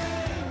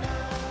they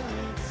know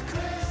it's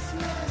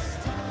Christmas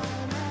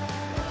time at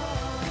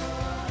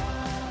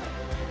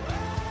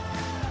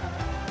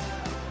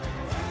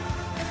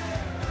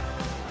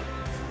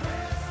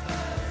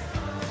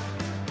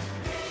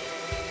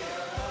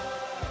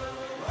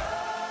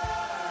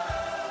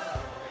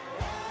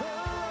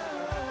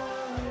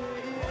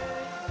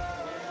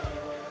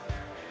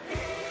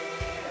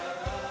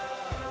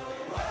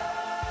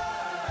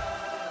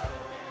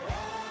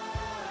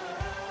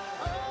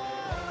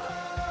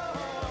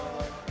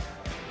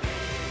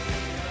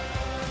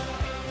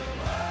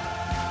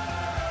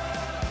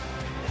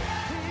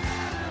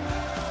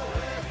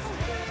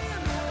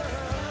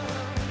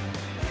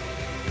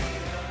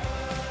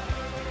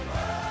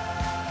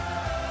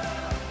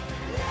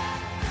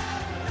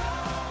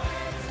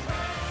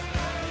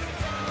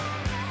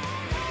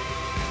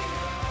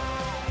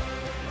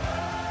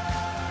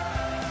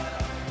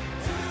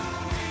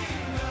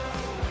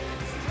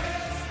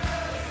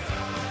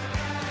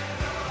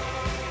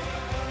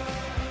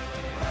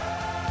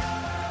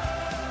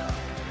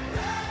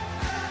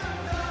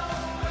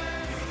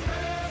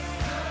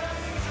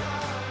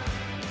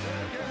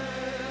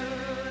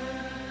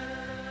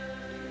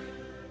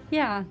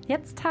Ja,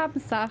 jetzt haben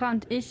Sarah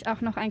und ich auch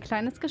noch ein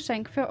kleines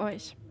Geschenk für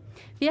euch.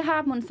 Wir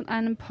haben uns in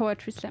einem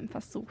Poetry Slam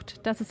versucht.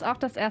 Das ist auch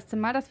das erste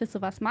Mal, dass wir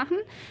sowas machen,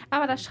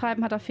 aber das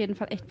Schreiben hat auf jeden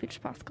Fall echt viel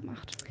Spaß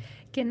gemacht.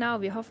 Genau,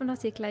 wir hoffen,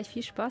 dass ihr gleich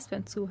viel Spaß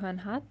beim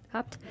Zuhören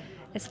habt.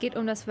 Es geht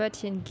um das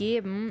Wörtchen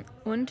geben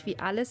und wie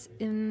alles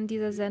in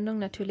dieser Sendung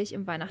natürlich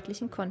im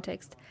weihnachtlichen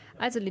Kontext.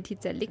 Also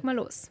Letizia, leg mal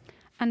los.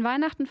 An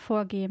Weihnachten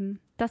vorgeben,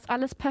 dass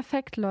alles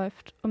perfekt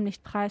läuft, um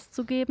nicht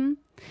preiszugeben,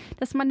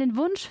 dass man den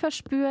Wunsch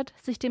verspürt,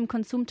 sich dem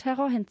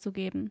Konsumterror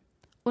hinzugeben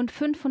und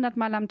 500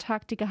 Mal am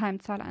Tag die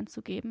Geheimzahl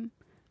einzugeben,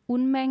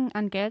 Unmengen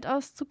an Geld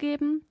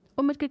auszugeben,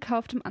 um mit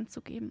Gekauftem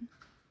anzugeben.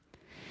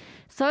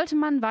 Sollte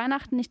man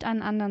Weihnachten nicht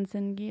einen anderen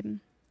Sinn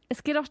geben?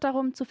 Es geht auch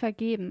darum zu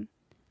vergeben,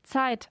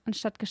 Zeit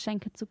anstatt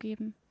Geschenke zu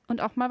geben und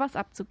auch mal was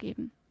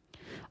abzugeben,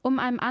 um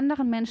einem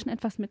anderen Menschen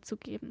etwas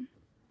mitzugeben.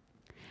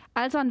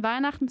 Also an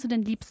Weihnachten zu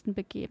den Liebsten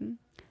begeben,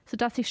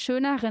 sodass sich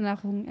schöne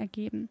Erinnerungen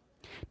ergeben.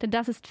 Denn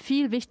das ist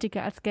viel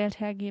wichtiger als Geld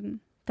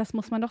hergeben. Das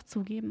muss man doch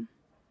zugeben.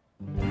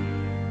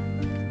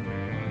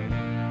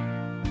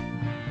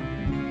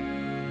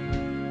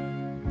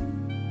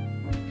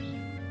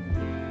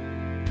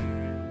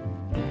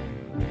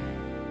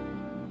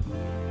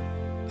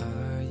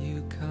 Are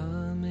you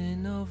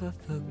coming over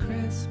for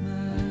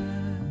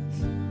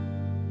Christmas?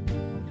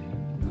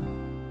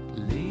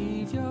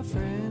 Leave your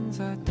friends,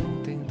 I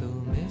don't think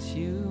they'll miss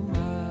you much.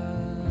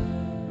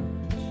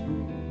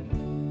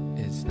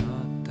 It's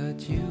not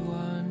that you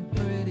aren't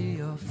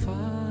pretty or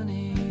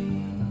funny,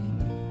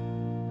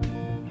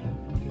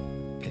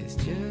 it's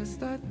just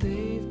that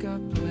they've got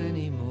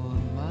plenty more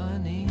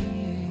money.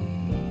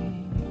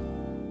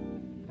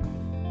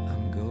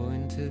 I'm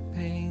going to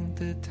paint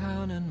the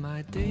town on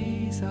my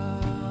days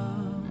off.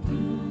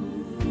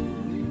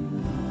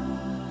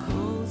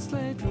 Cold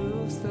slate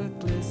roofs that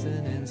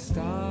glisten in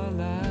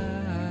starlight.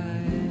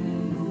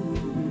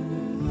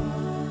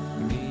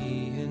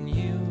 Me and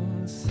you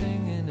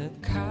singing a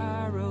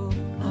carol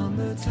on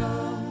the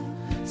top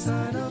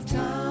side of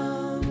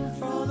town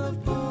for the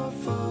poor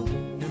folk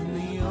and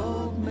the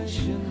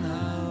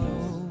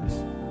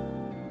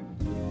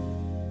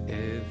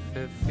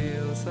It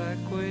feels like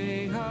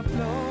we are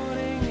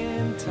floating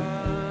in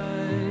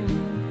time.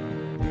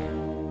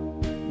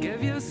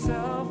 Give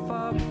yourself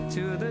up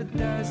to the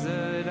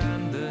desert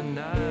and the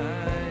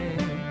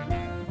night.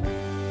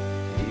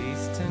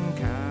 Eastern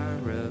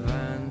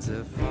caravans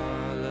are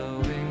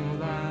following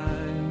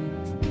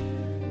light.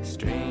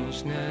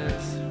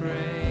 Strangeness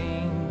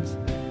reigns.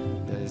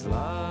 There's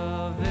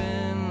love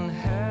in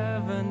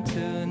heaven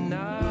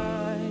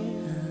tonight.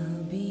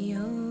 I'll be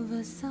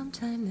over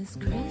sometime this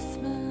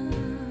Christmas.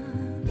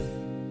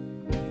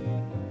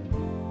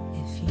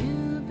 If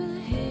you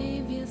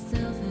behave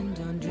yourself and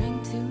don't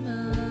drink too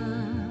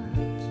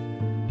much,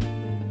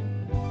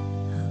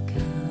 I'll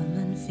come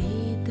and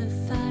feed the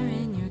fire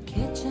in your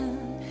kitchen.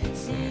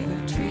 See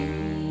the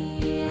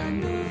tree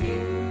and the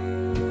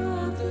view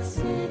of the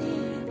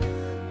city,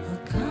 all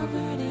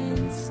covered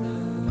in snow.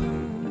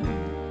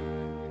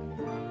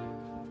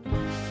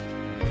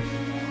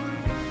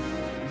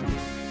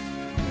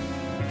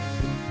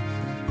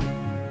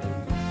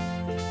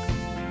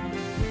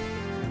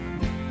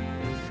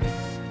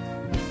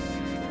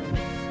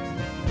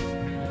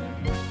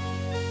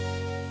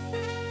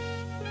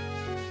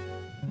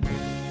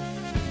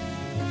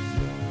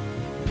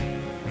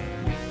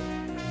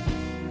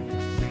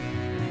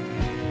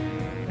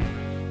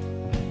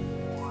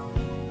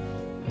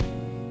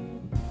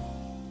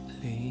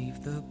 Leave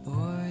the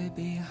boy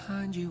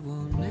behind, you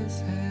won't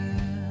miss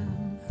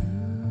him.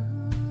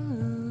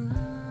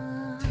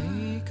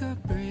 Take a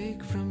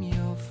break from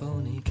your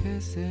phony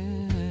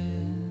kissing.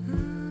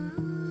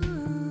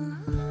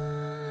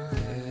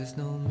 There's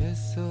no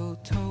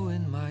mistletoe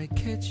in my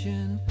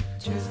kitchen,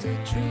 just a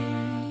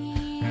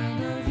tree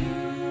and a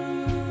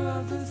view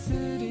of the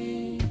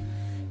city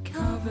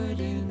covered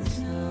in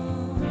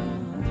snow.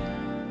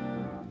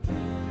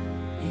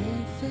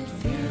 If it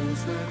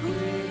feels like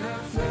we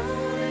are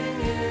floating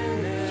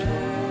in it,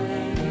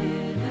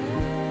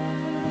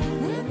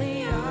 When the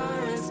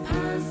hour is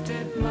past,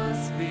 it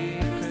must be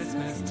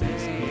Christmas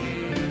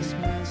Day.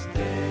 Christmas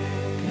Day.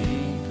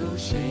 People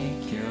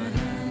shake your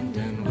hand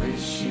and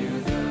wish you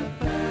the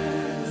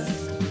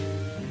best.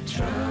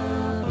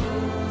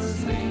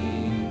 Troubles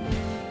leave,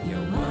 you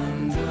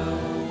wonder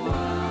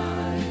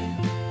why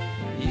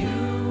you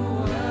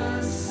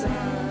were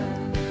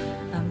sad.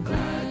 I'm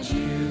glad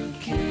you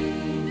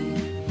came.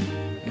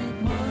 It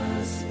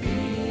must be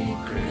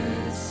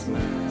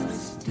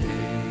Christmas Day.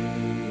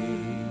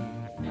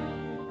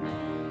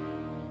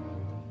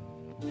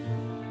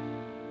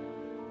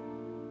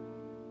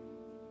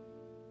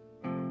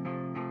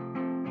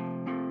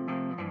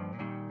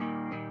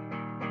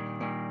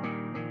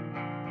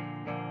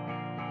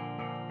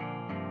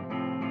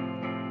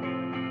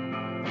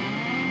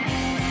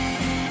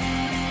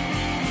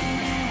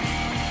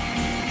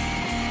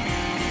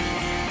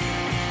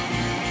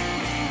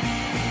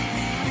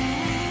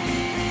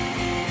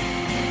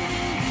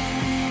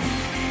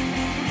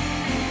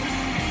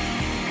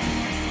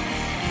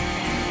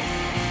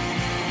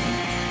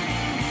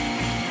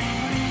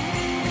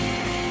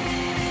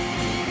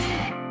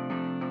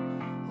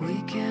 We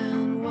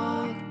can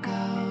walk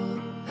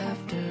out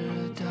after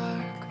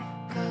dark,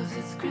 'cause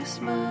it's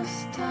Christmas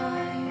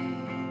time.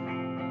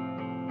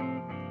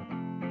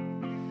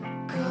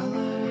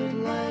 Colored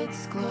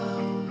lights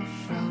glow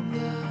from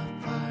the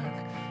park,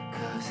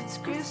 'cause it's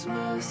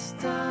Christmas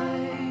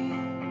time.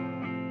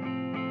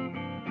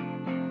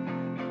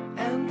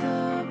 And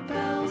the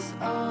bells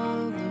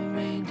on the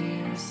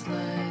reindeer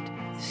sled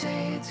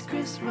say it's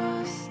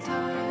Christmas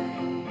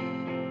time.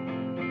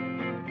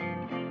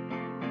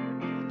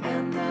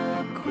 And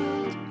the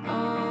quilt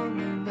on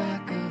the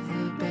back of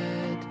the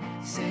bed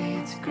say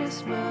it's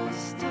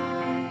Christmas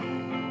time.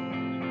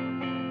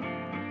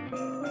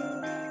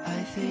 I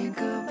think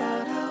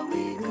about how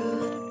we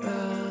could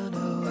run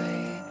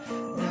away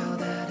now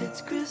that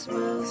it's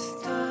Christmas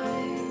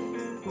time.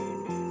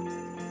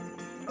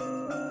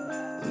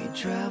 We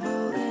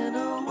travel in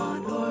a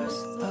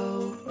one-horse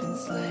open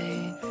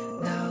sleigh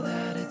now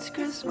that it's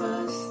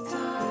Christmas time.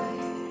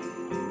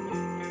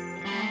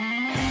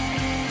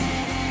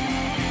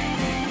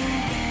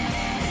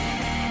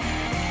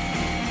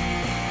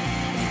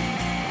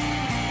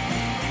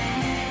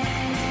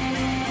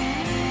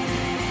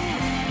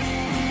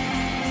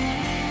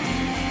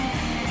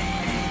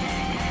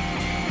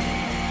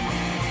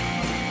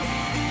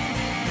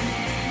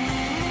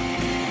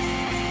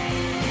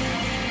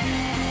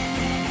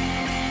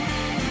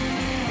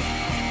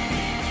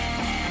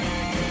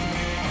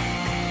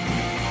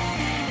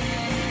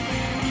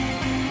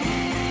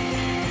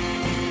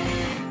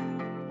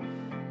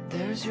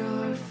 There's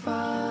your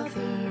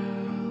father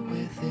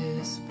with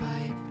his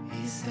pipe.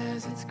 He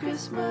says it's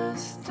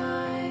Christmas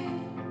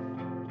time.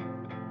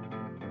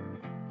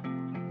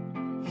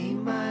 He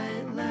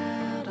might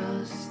let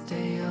us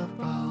stay up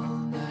all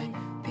night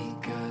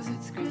because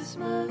it's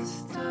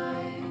Christmas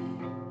time.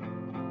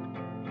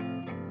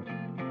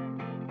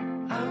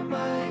 I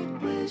might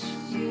wish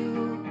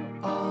you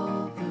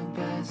all the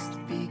best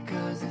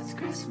because it's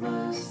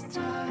Christmas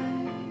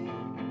time.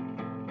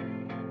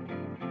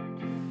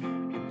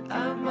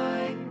 I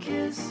might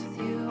kiss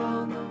you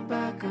on the back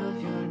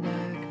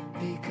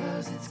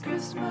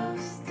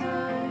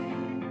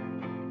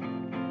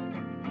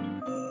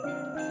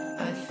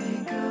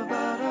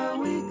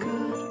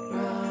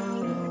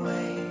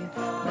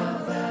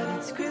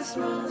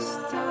Christmas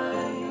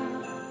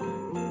time.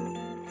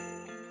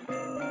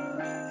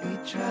 We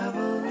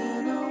travel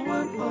in a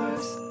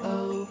one-horse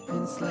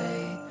open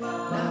sleigh.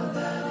 Now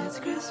that it's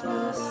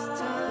Christmas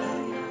time.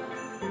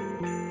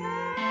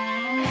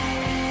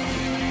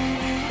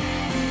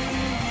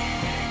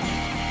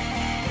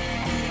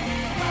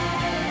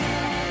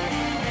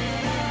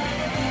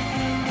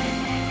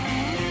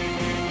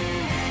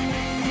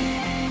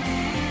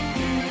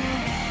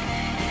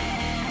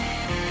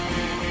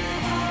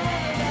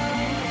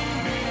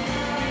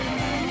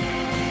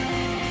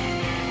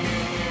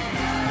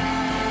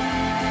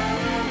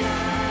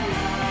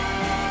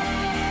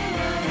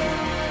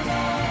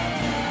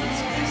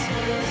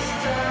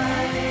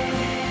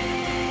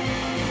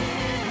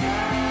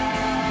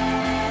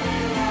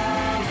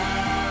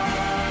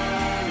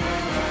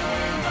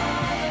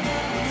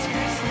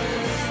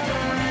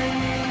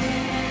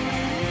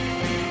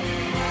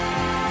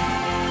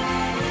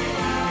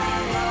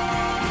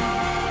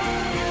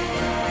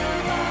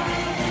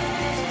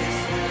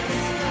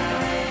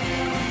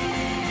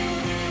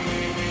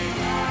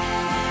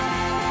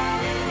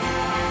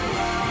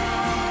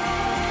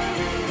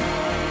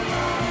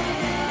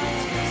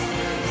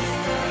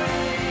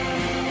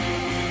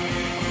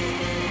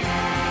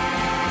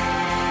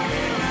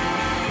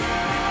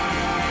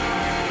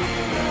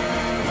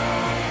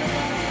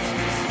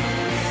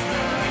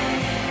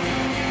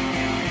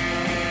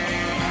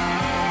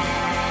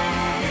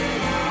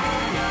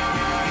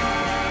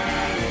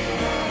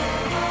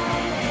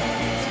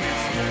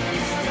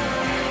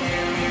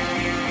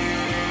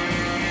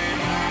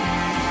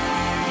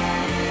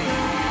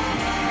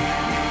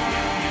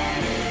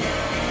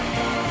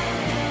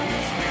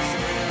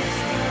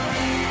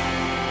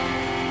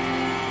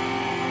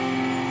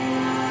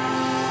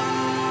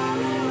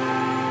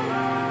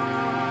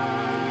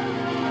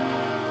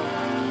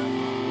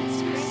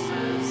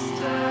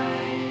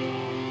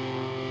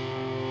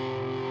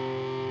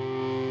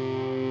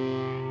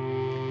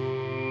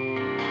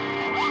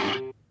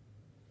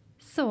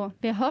 So,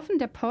 wir hoffen,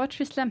 der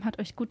Poetry Slam hat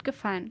euch gut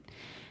gefallen.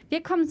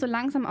 Wir kommen so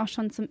langsam auch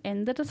schon zum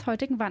Ende des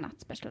heutigen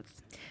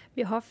Weihnachtsspecials.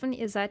 Wir hoffen,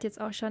 ihr seid jetzt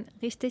auch schon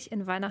richtig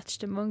in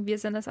Weihnachtsstimmung. Wir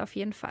sind es auf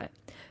jeden Fall.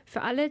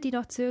 Für alle, die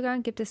noch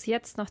zögern, gibt es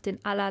jetzt noch den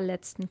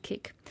allerletzten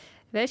Kick.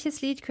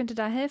 Welches Lied könnte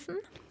da helfen?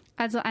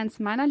 Also eins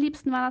meiner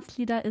liebsten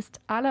Weihnachtslieder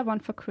ist All I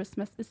Want for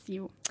Christmas is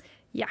You.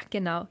 Ja,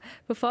 genau.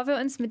 Bevor wir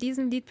uns mit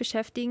diesem Lied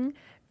beschäftigen,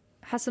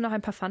 hast du noch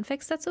ein paar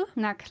Funfacts dazu?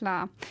 Na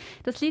klar.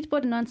 Das Lied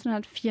wurde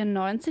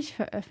 1994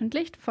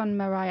 veröffentlicht von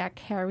Mariah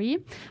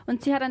Carey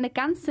und sie hat eine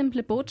ganz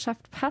simple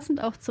Botschaft,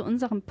 passend auch zu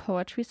unserem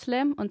Poetry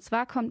Slam. Und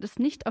zwar kommt es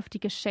nicht auf die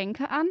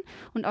Geschenke an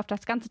und auf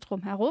das Ganze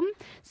drumherum,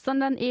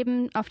 sondern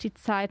eben auf die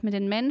Zeit mit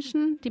den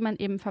Menschen, die man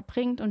eben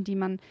verbringt und die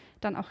man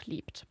dann auch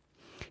liebt.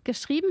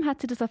 Geschrieben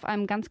hat sie das auf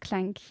einem ganz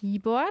kleinen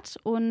Keyboard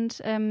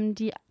und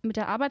mit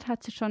der Arbeit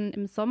hat sie schon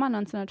im Sommer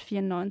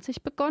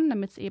 1994 begonnen,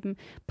 damit es eben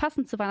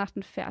passend zu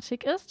Weihnachten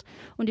fertig ist.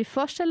 Und die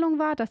Vorstellung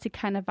war, dass sie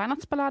keine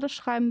Weihnachtsballade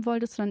schreiben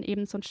wollte, sondern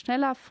eben so ein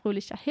schneller,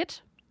 fröhlicher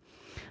Hit.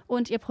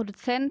 Und ihr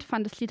Produzent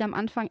fand das Lied am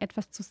Anfang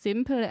etwas zu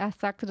simpel. Er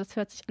sagte, das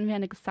hört sich an wie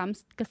eine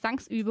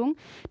Gesangsübung.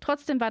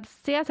 Trotzdem war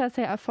das sehr, sehr,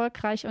 sehr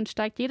erfolgreich und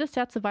steigt jedes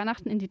Jahr zu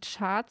Weihnachten in die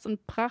Charts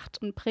und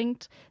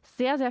bringt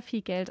sehr, sehr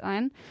viel Geld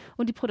ein.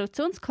 Und die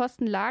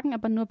Produktionskosten lagen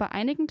aber nur bei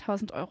einigen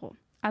 1000 Euro.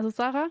 Also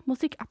Sarah,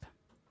 Musik ab.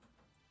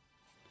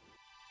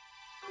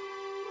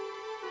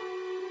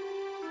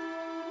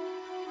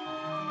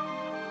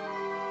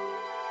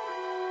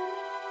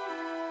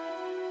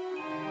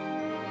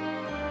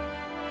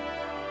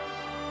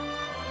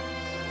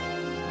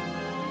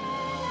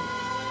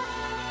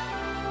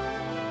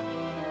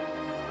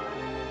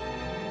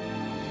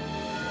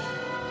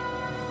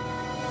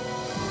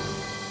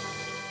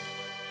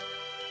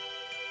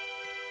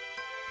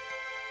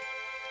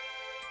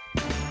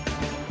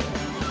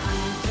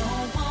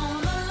 Don't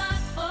wanna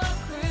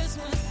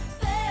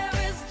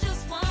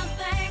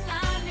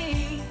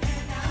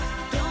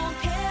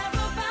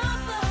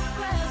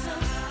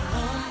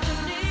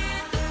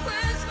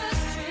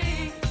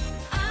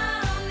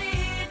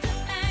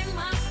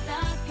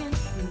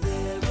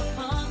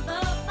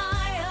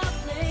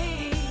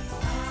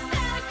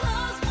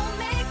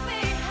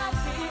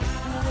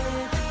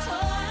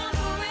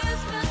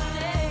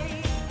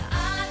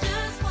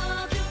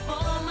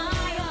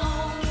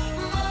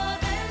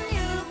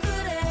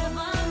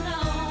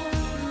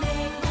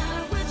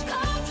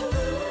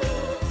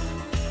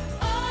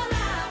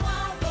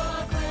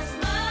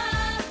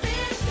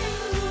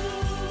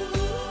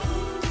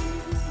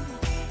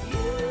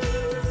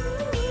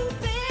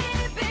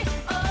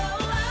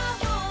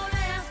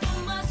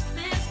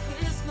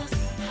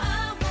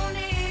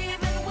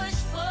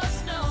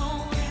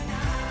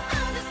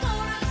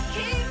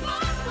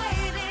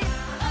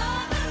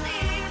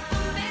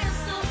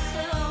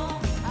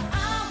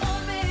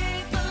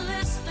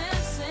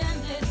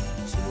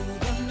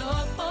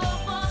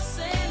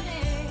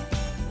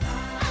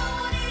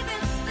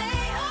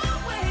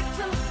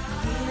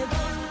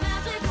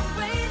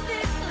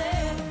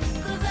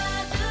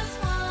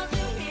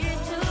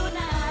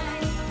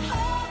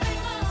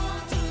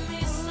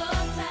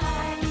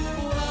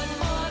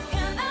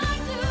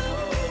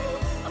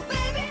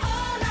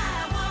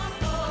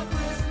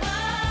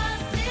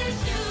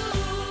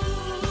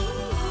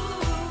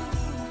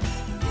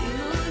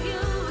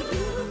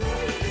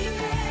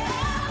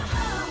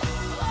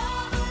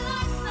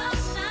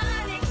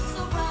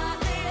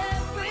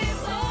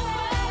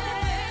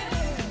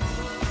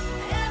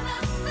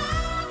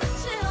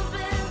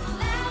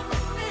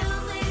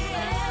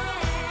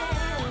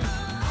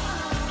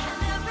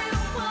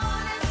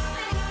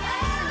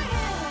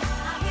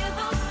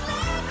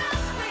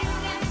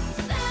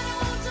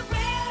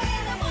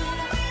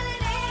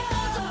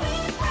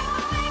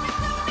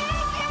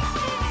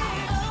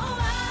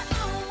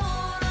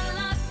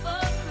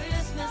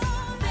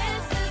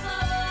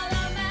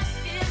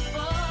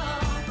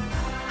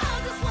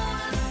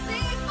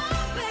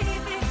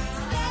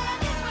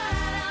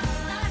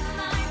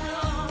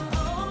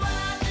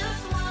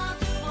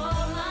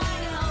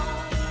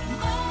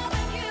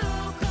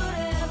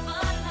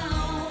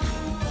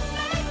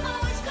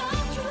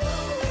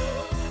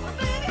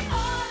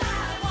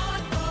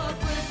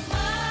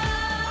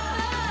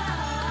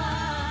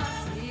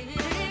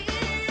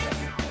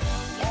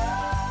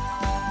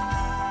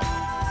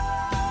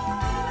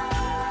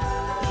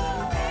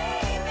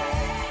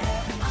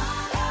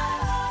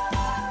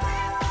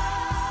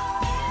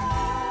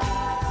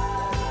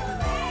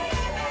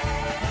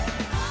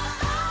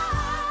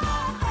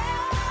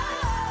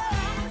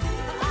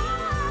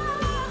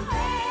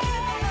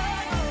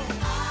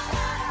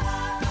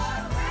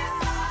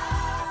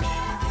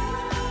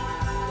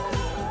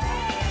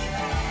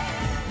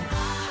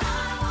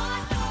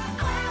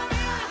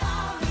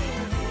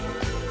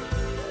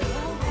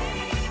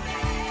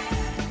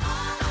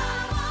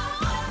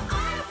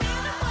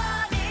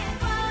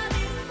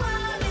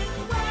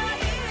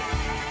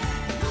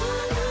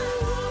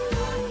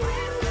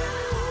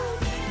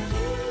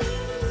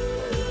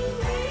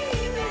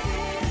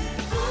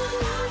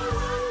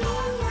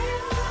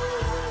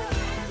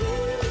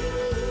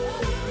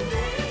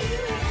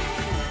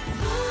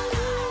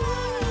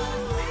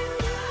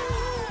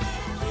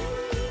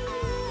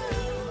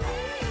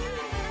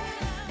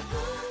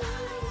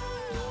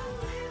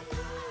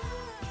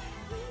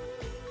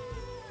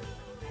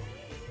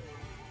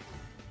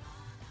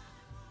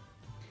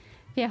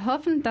Wir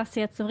hoffen, dass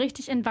ihr jetzt so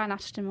richtig in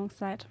Weihnachtsstimmung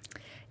seid.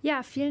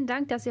 Ja, vielen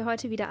Dank, dass ihr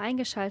heute wieder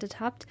eingeschaltet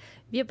habt.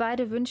 Wir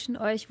beide wünschen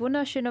euch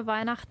wunderschöne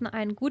Weihnachten,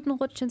 einen guten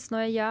Rutsch ins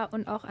neue Jahr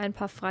und auch ein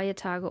paar freie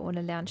Tage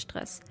ohne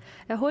Lernstress.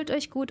 Erholt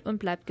euch gut und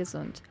bleibt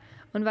gesund.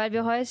 Und weil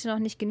wir heute noch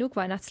nicht genug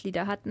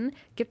Weihnachtslieder hatten,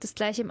 gibt es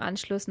gleich im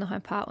Anschluss noch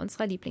ein paar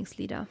unserer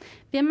Lieblingslieder.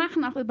 Wir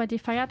machen auch über die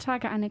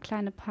Feiertage eine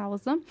kleine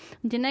Pause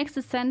und die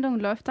nächste Sendung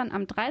läuft dann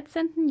am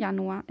 13.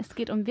 Januar. Es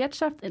geht um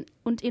Wirtschaft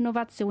und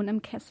Innovation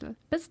im Kessel.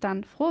 Bis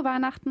dann, frohe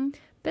Weihnachten.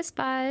 Bis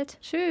bald.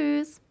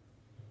 Tschüss.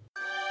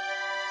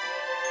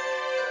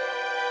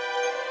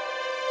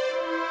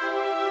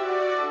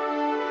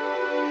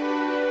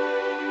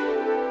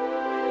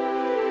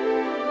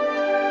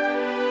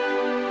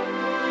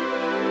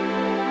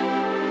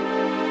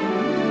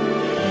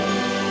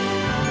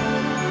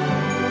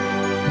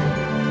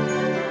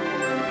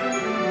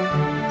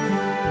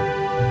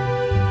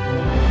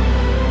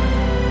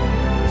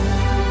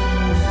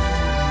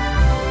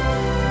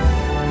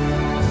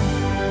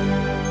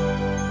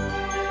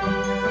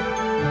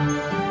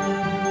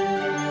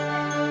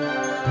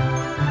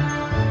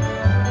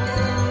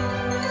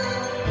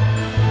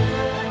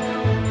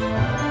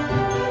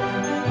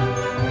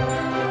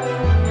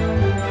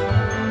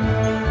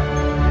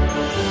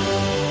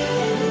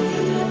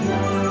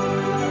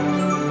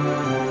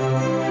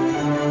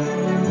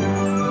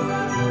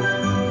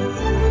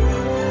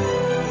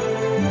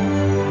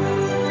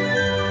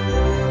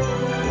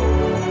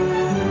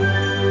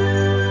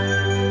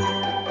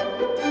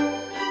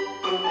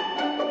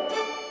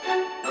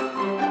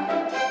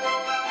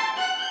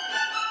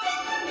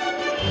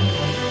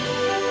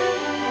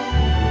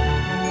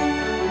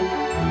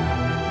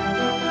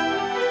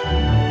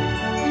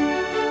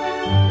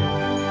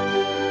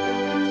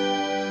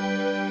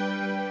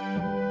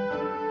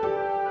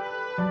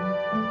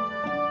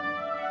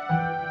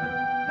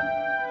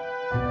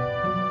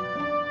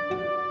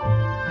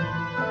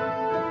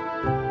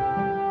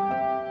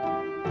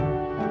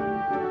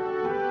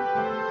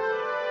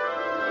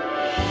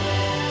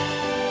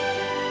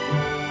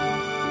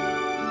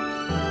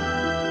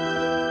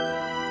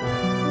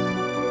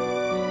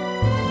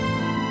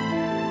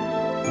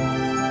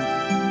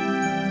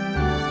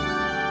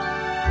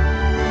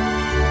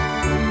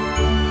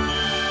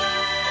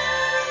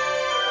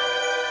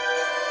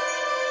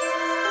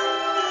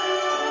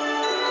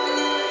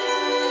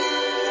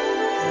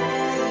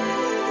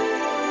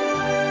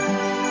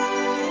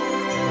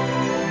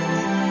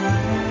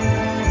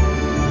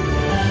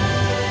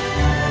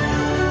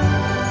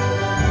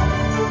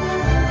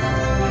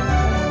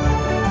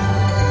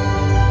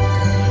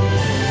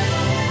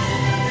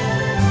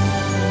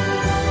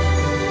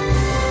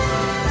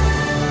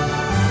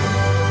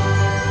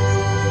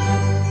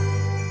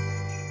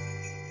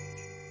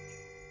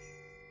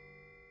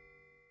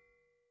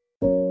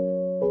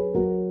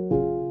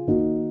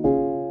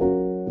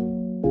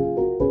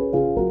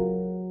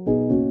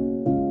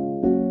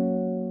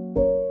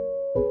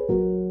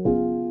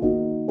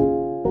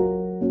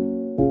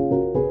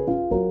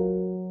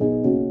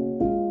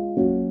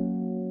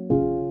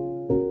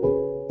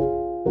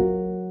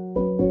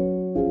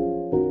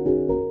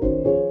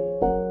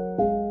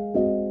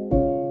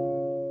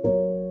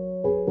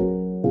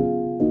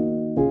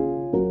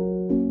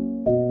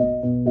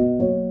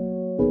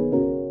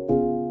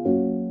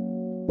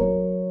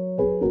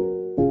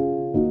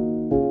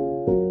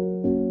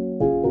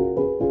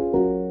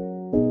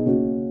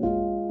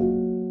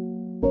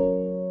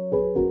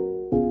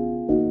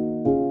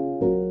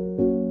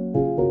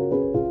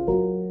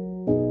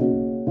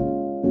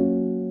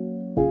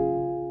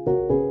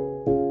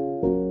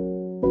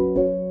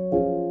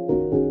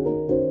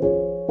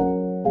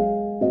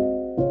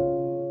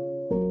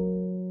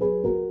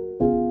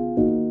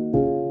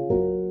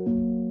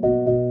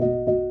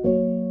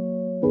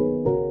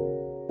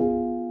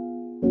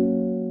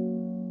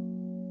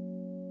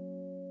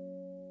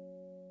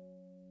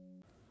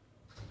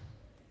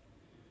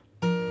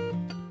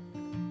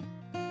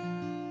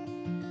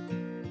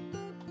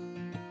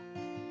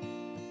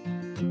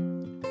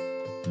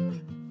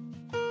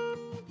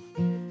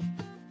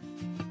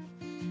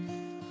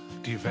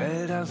 Die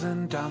Wälder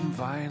sind am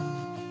Wein,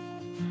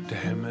 der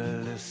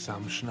Himmel ist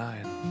am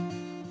Schneien.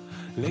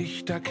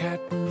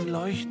 Lichterketten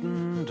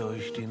leuchten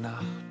durch die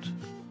Nacht.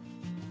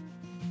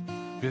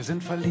 Wir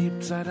sind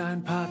verliebt seit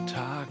ein paar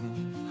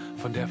Tagen,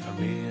 von der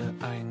Familie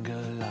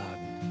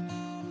eingeladen.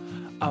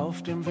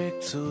 Auf dem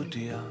Weg zu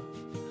dir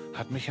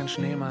hat mich ein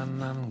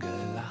Schneemann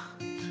angelacht.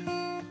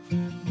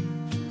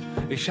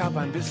 Ich hab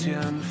ein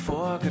bisschen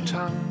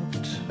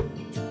vorgetankt,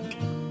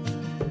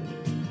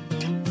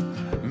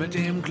 mit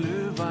dem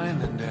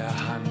Glühwein in der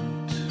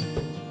Hand.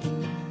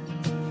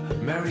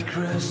 Merry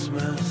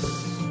Christmas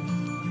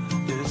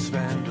ist,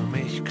 wenn du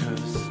mich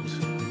küsst.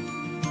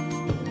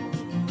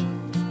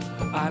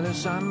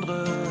 Alles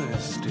andere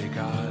ist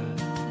egal.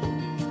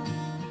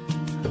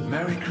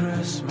 Merry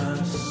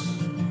Christmas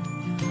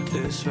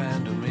ist,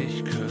 wenn du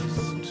mich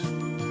küsst.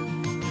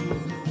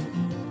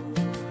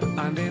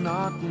 An den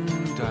Orten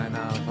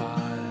deiner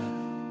Wahl.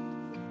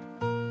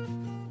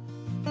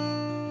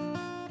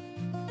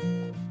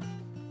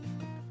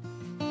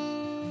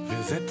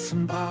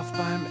 sitzen brav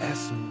beim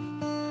Essen,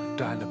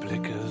 deine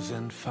Blicke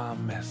sind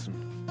vermessen.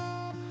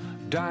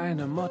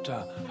 Deine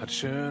Mutter hat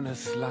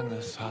schönes,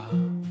 langes Haar.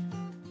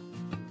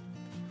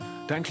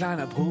 Dein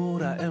kleiner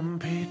Bruder im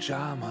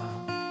Pyjama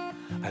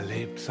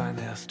erlebt sein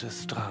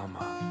erstes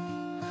Drama.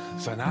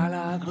 Sein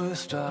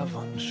allergrößter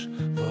Wunsch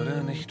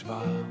wurde nicht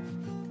wahr.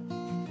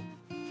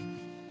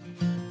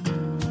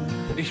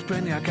 Ich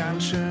bin ja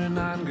ganz schön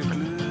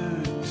angeglüht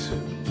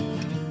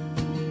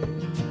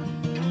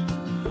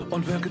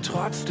und wirke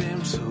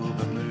trotzdem zu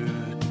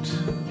bemüht.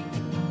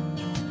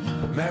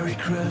 Merry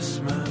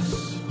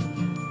Christmas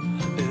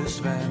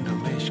ist, wenn du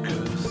mich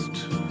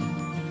küsst.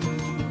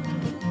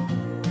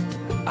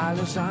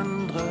 Alles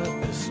andere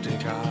ist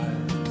egal.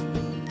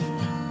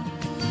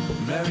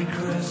 Merry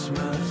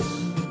Christmas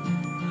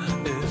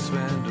ist,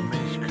 wenn du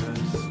mich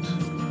küsst.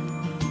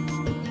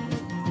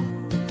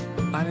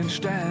 An den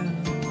Stellen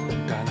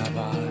deiner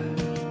Wahl.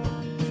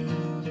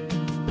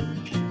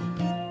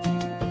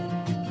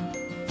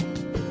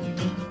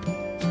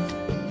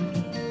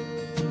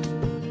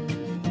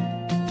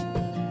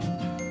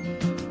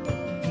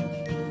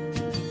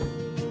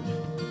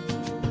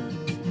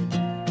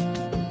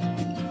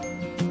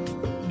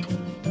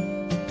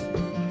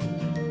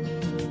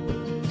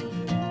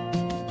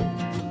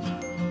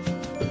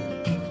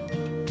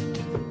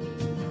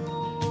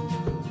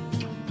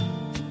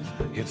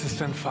 Jetzt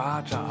ist dein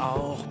Vater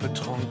auch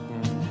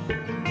betrunken.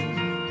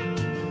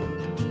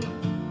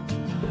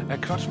 Er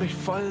quatscht mich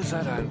voll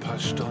seit ein paar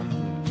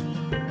Stunden.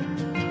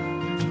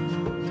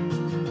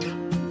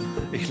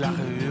 Ich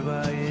lache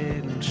über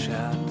jeden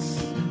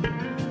Scherz.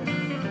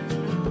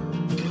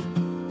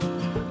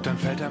 Dann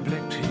fällt ein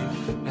Blick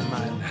tief in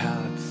mein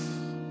Herz.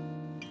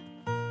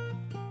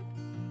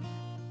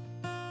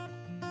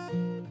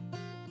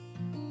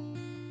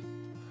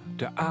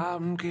 Der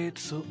Abend geht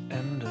zu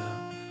Ende.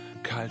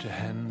 Kalte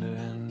Hände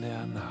in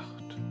der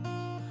Nacht.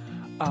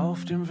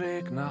 Auf dem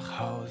Weg nach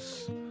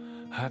Haus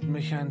hat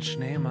mich ein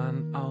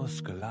Schneemann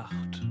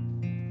ausgelacht.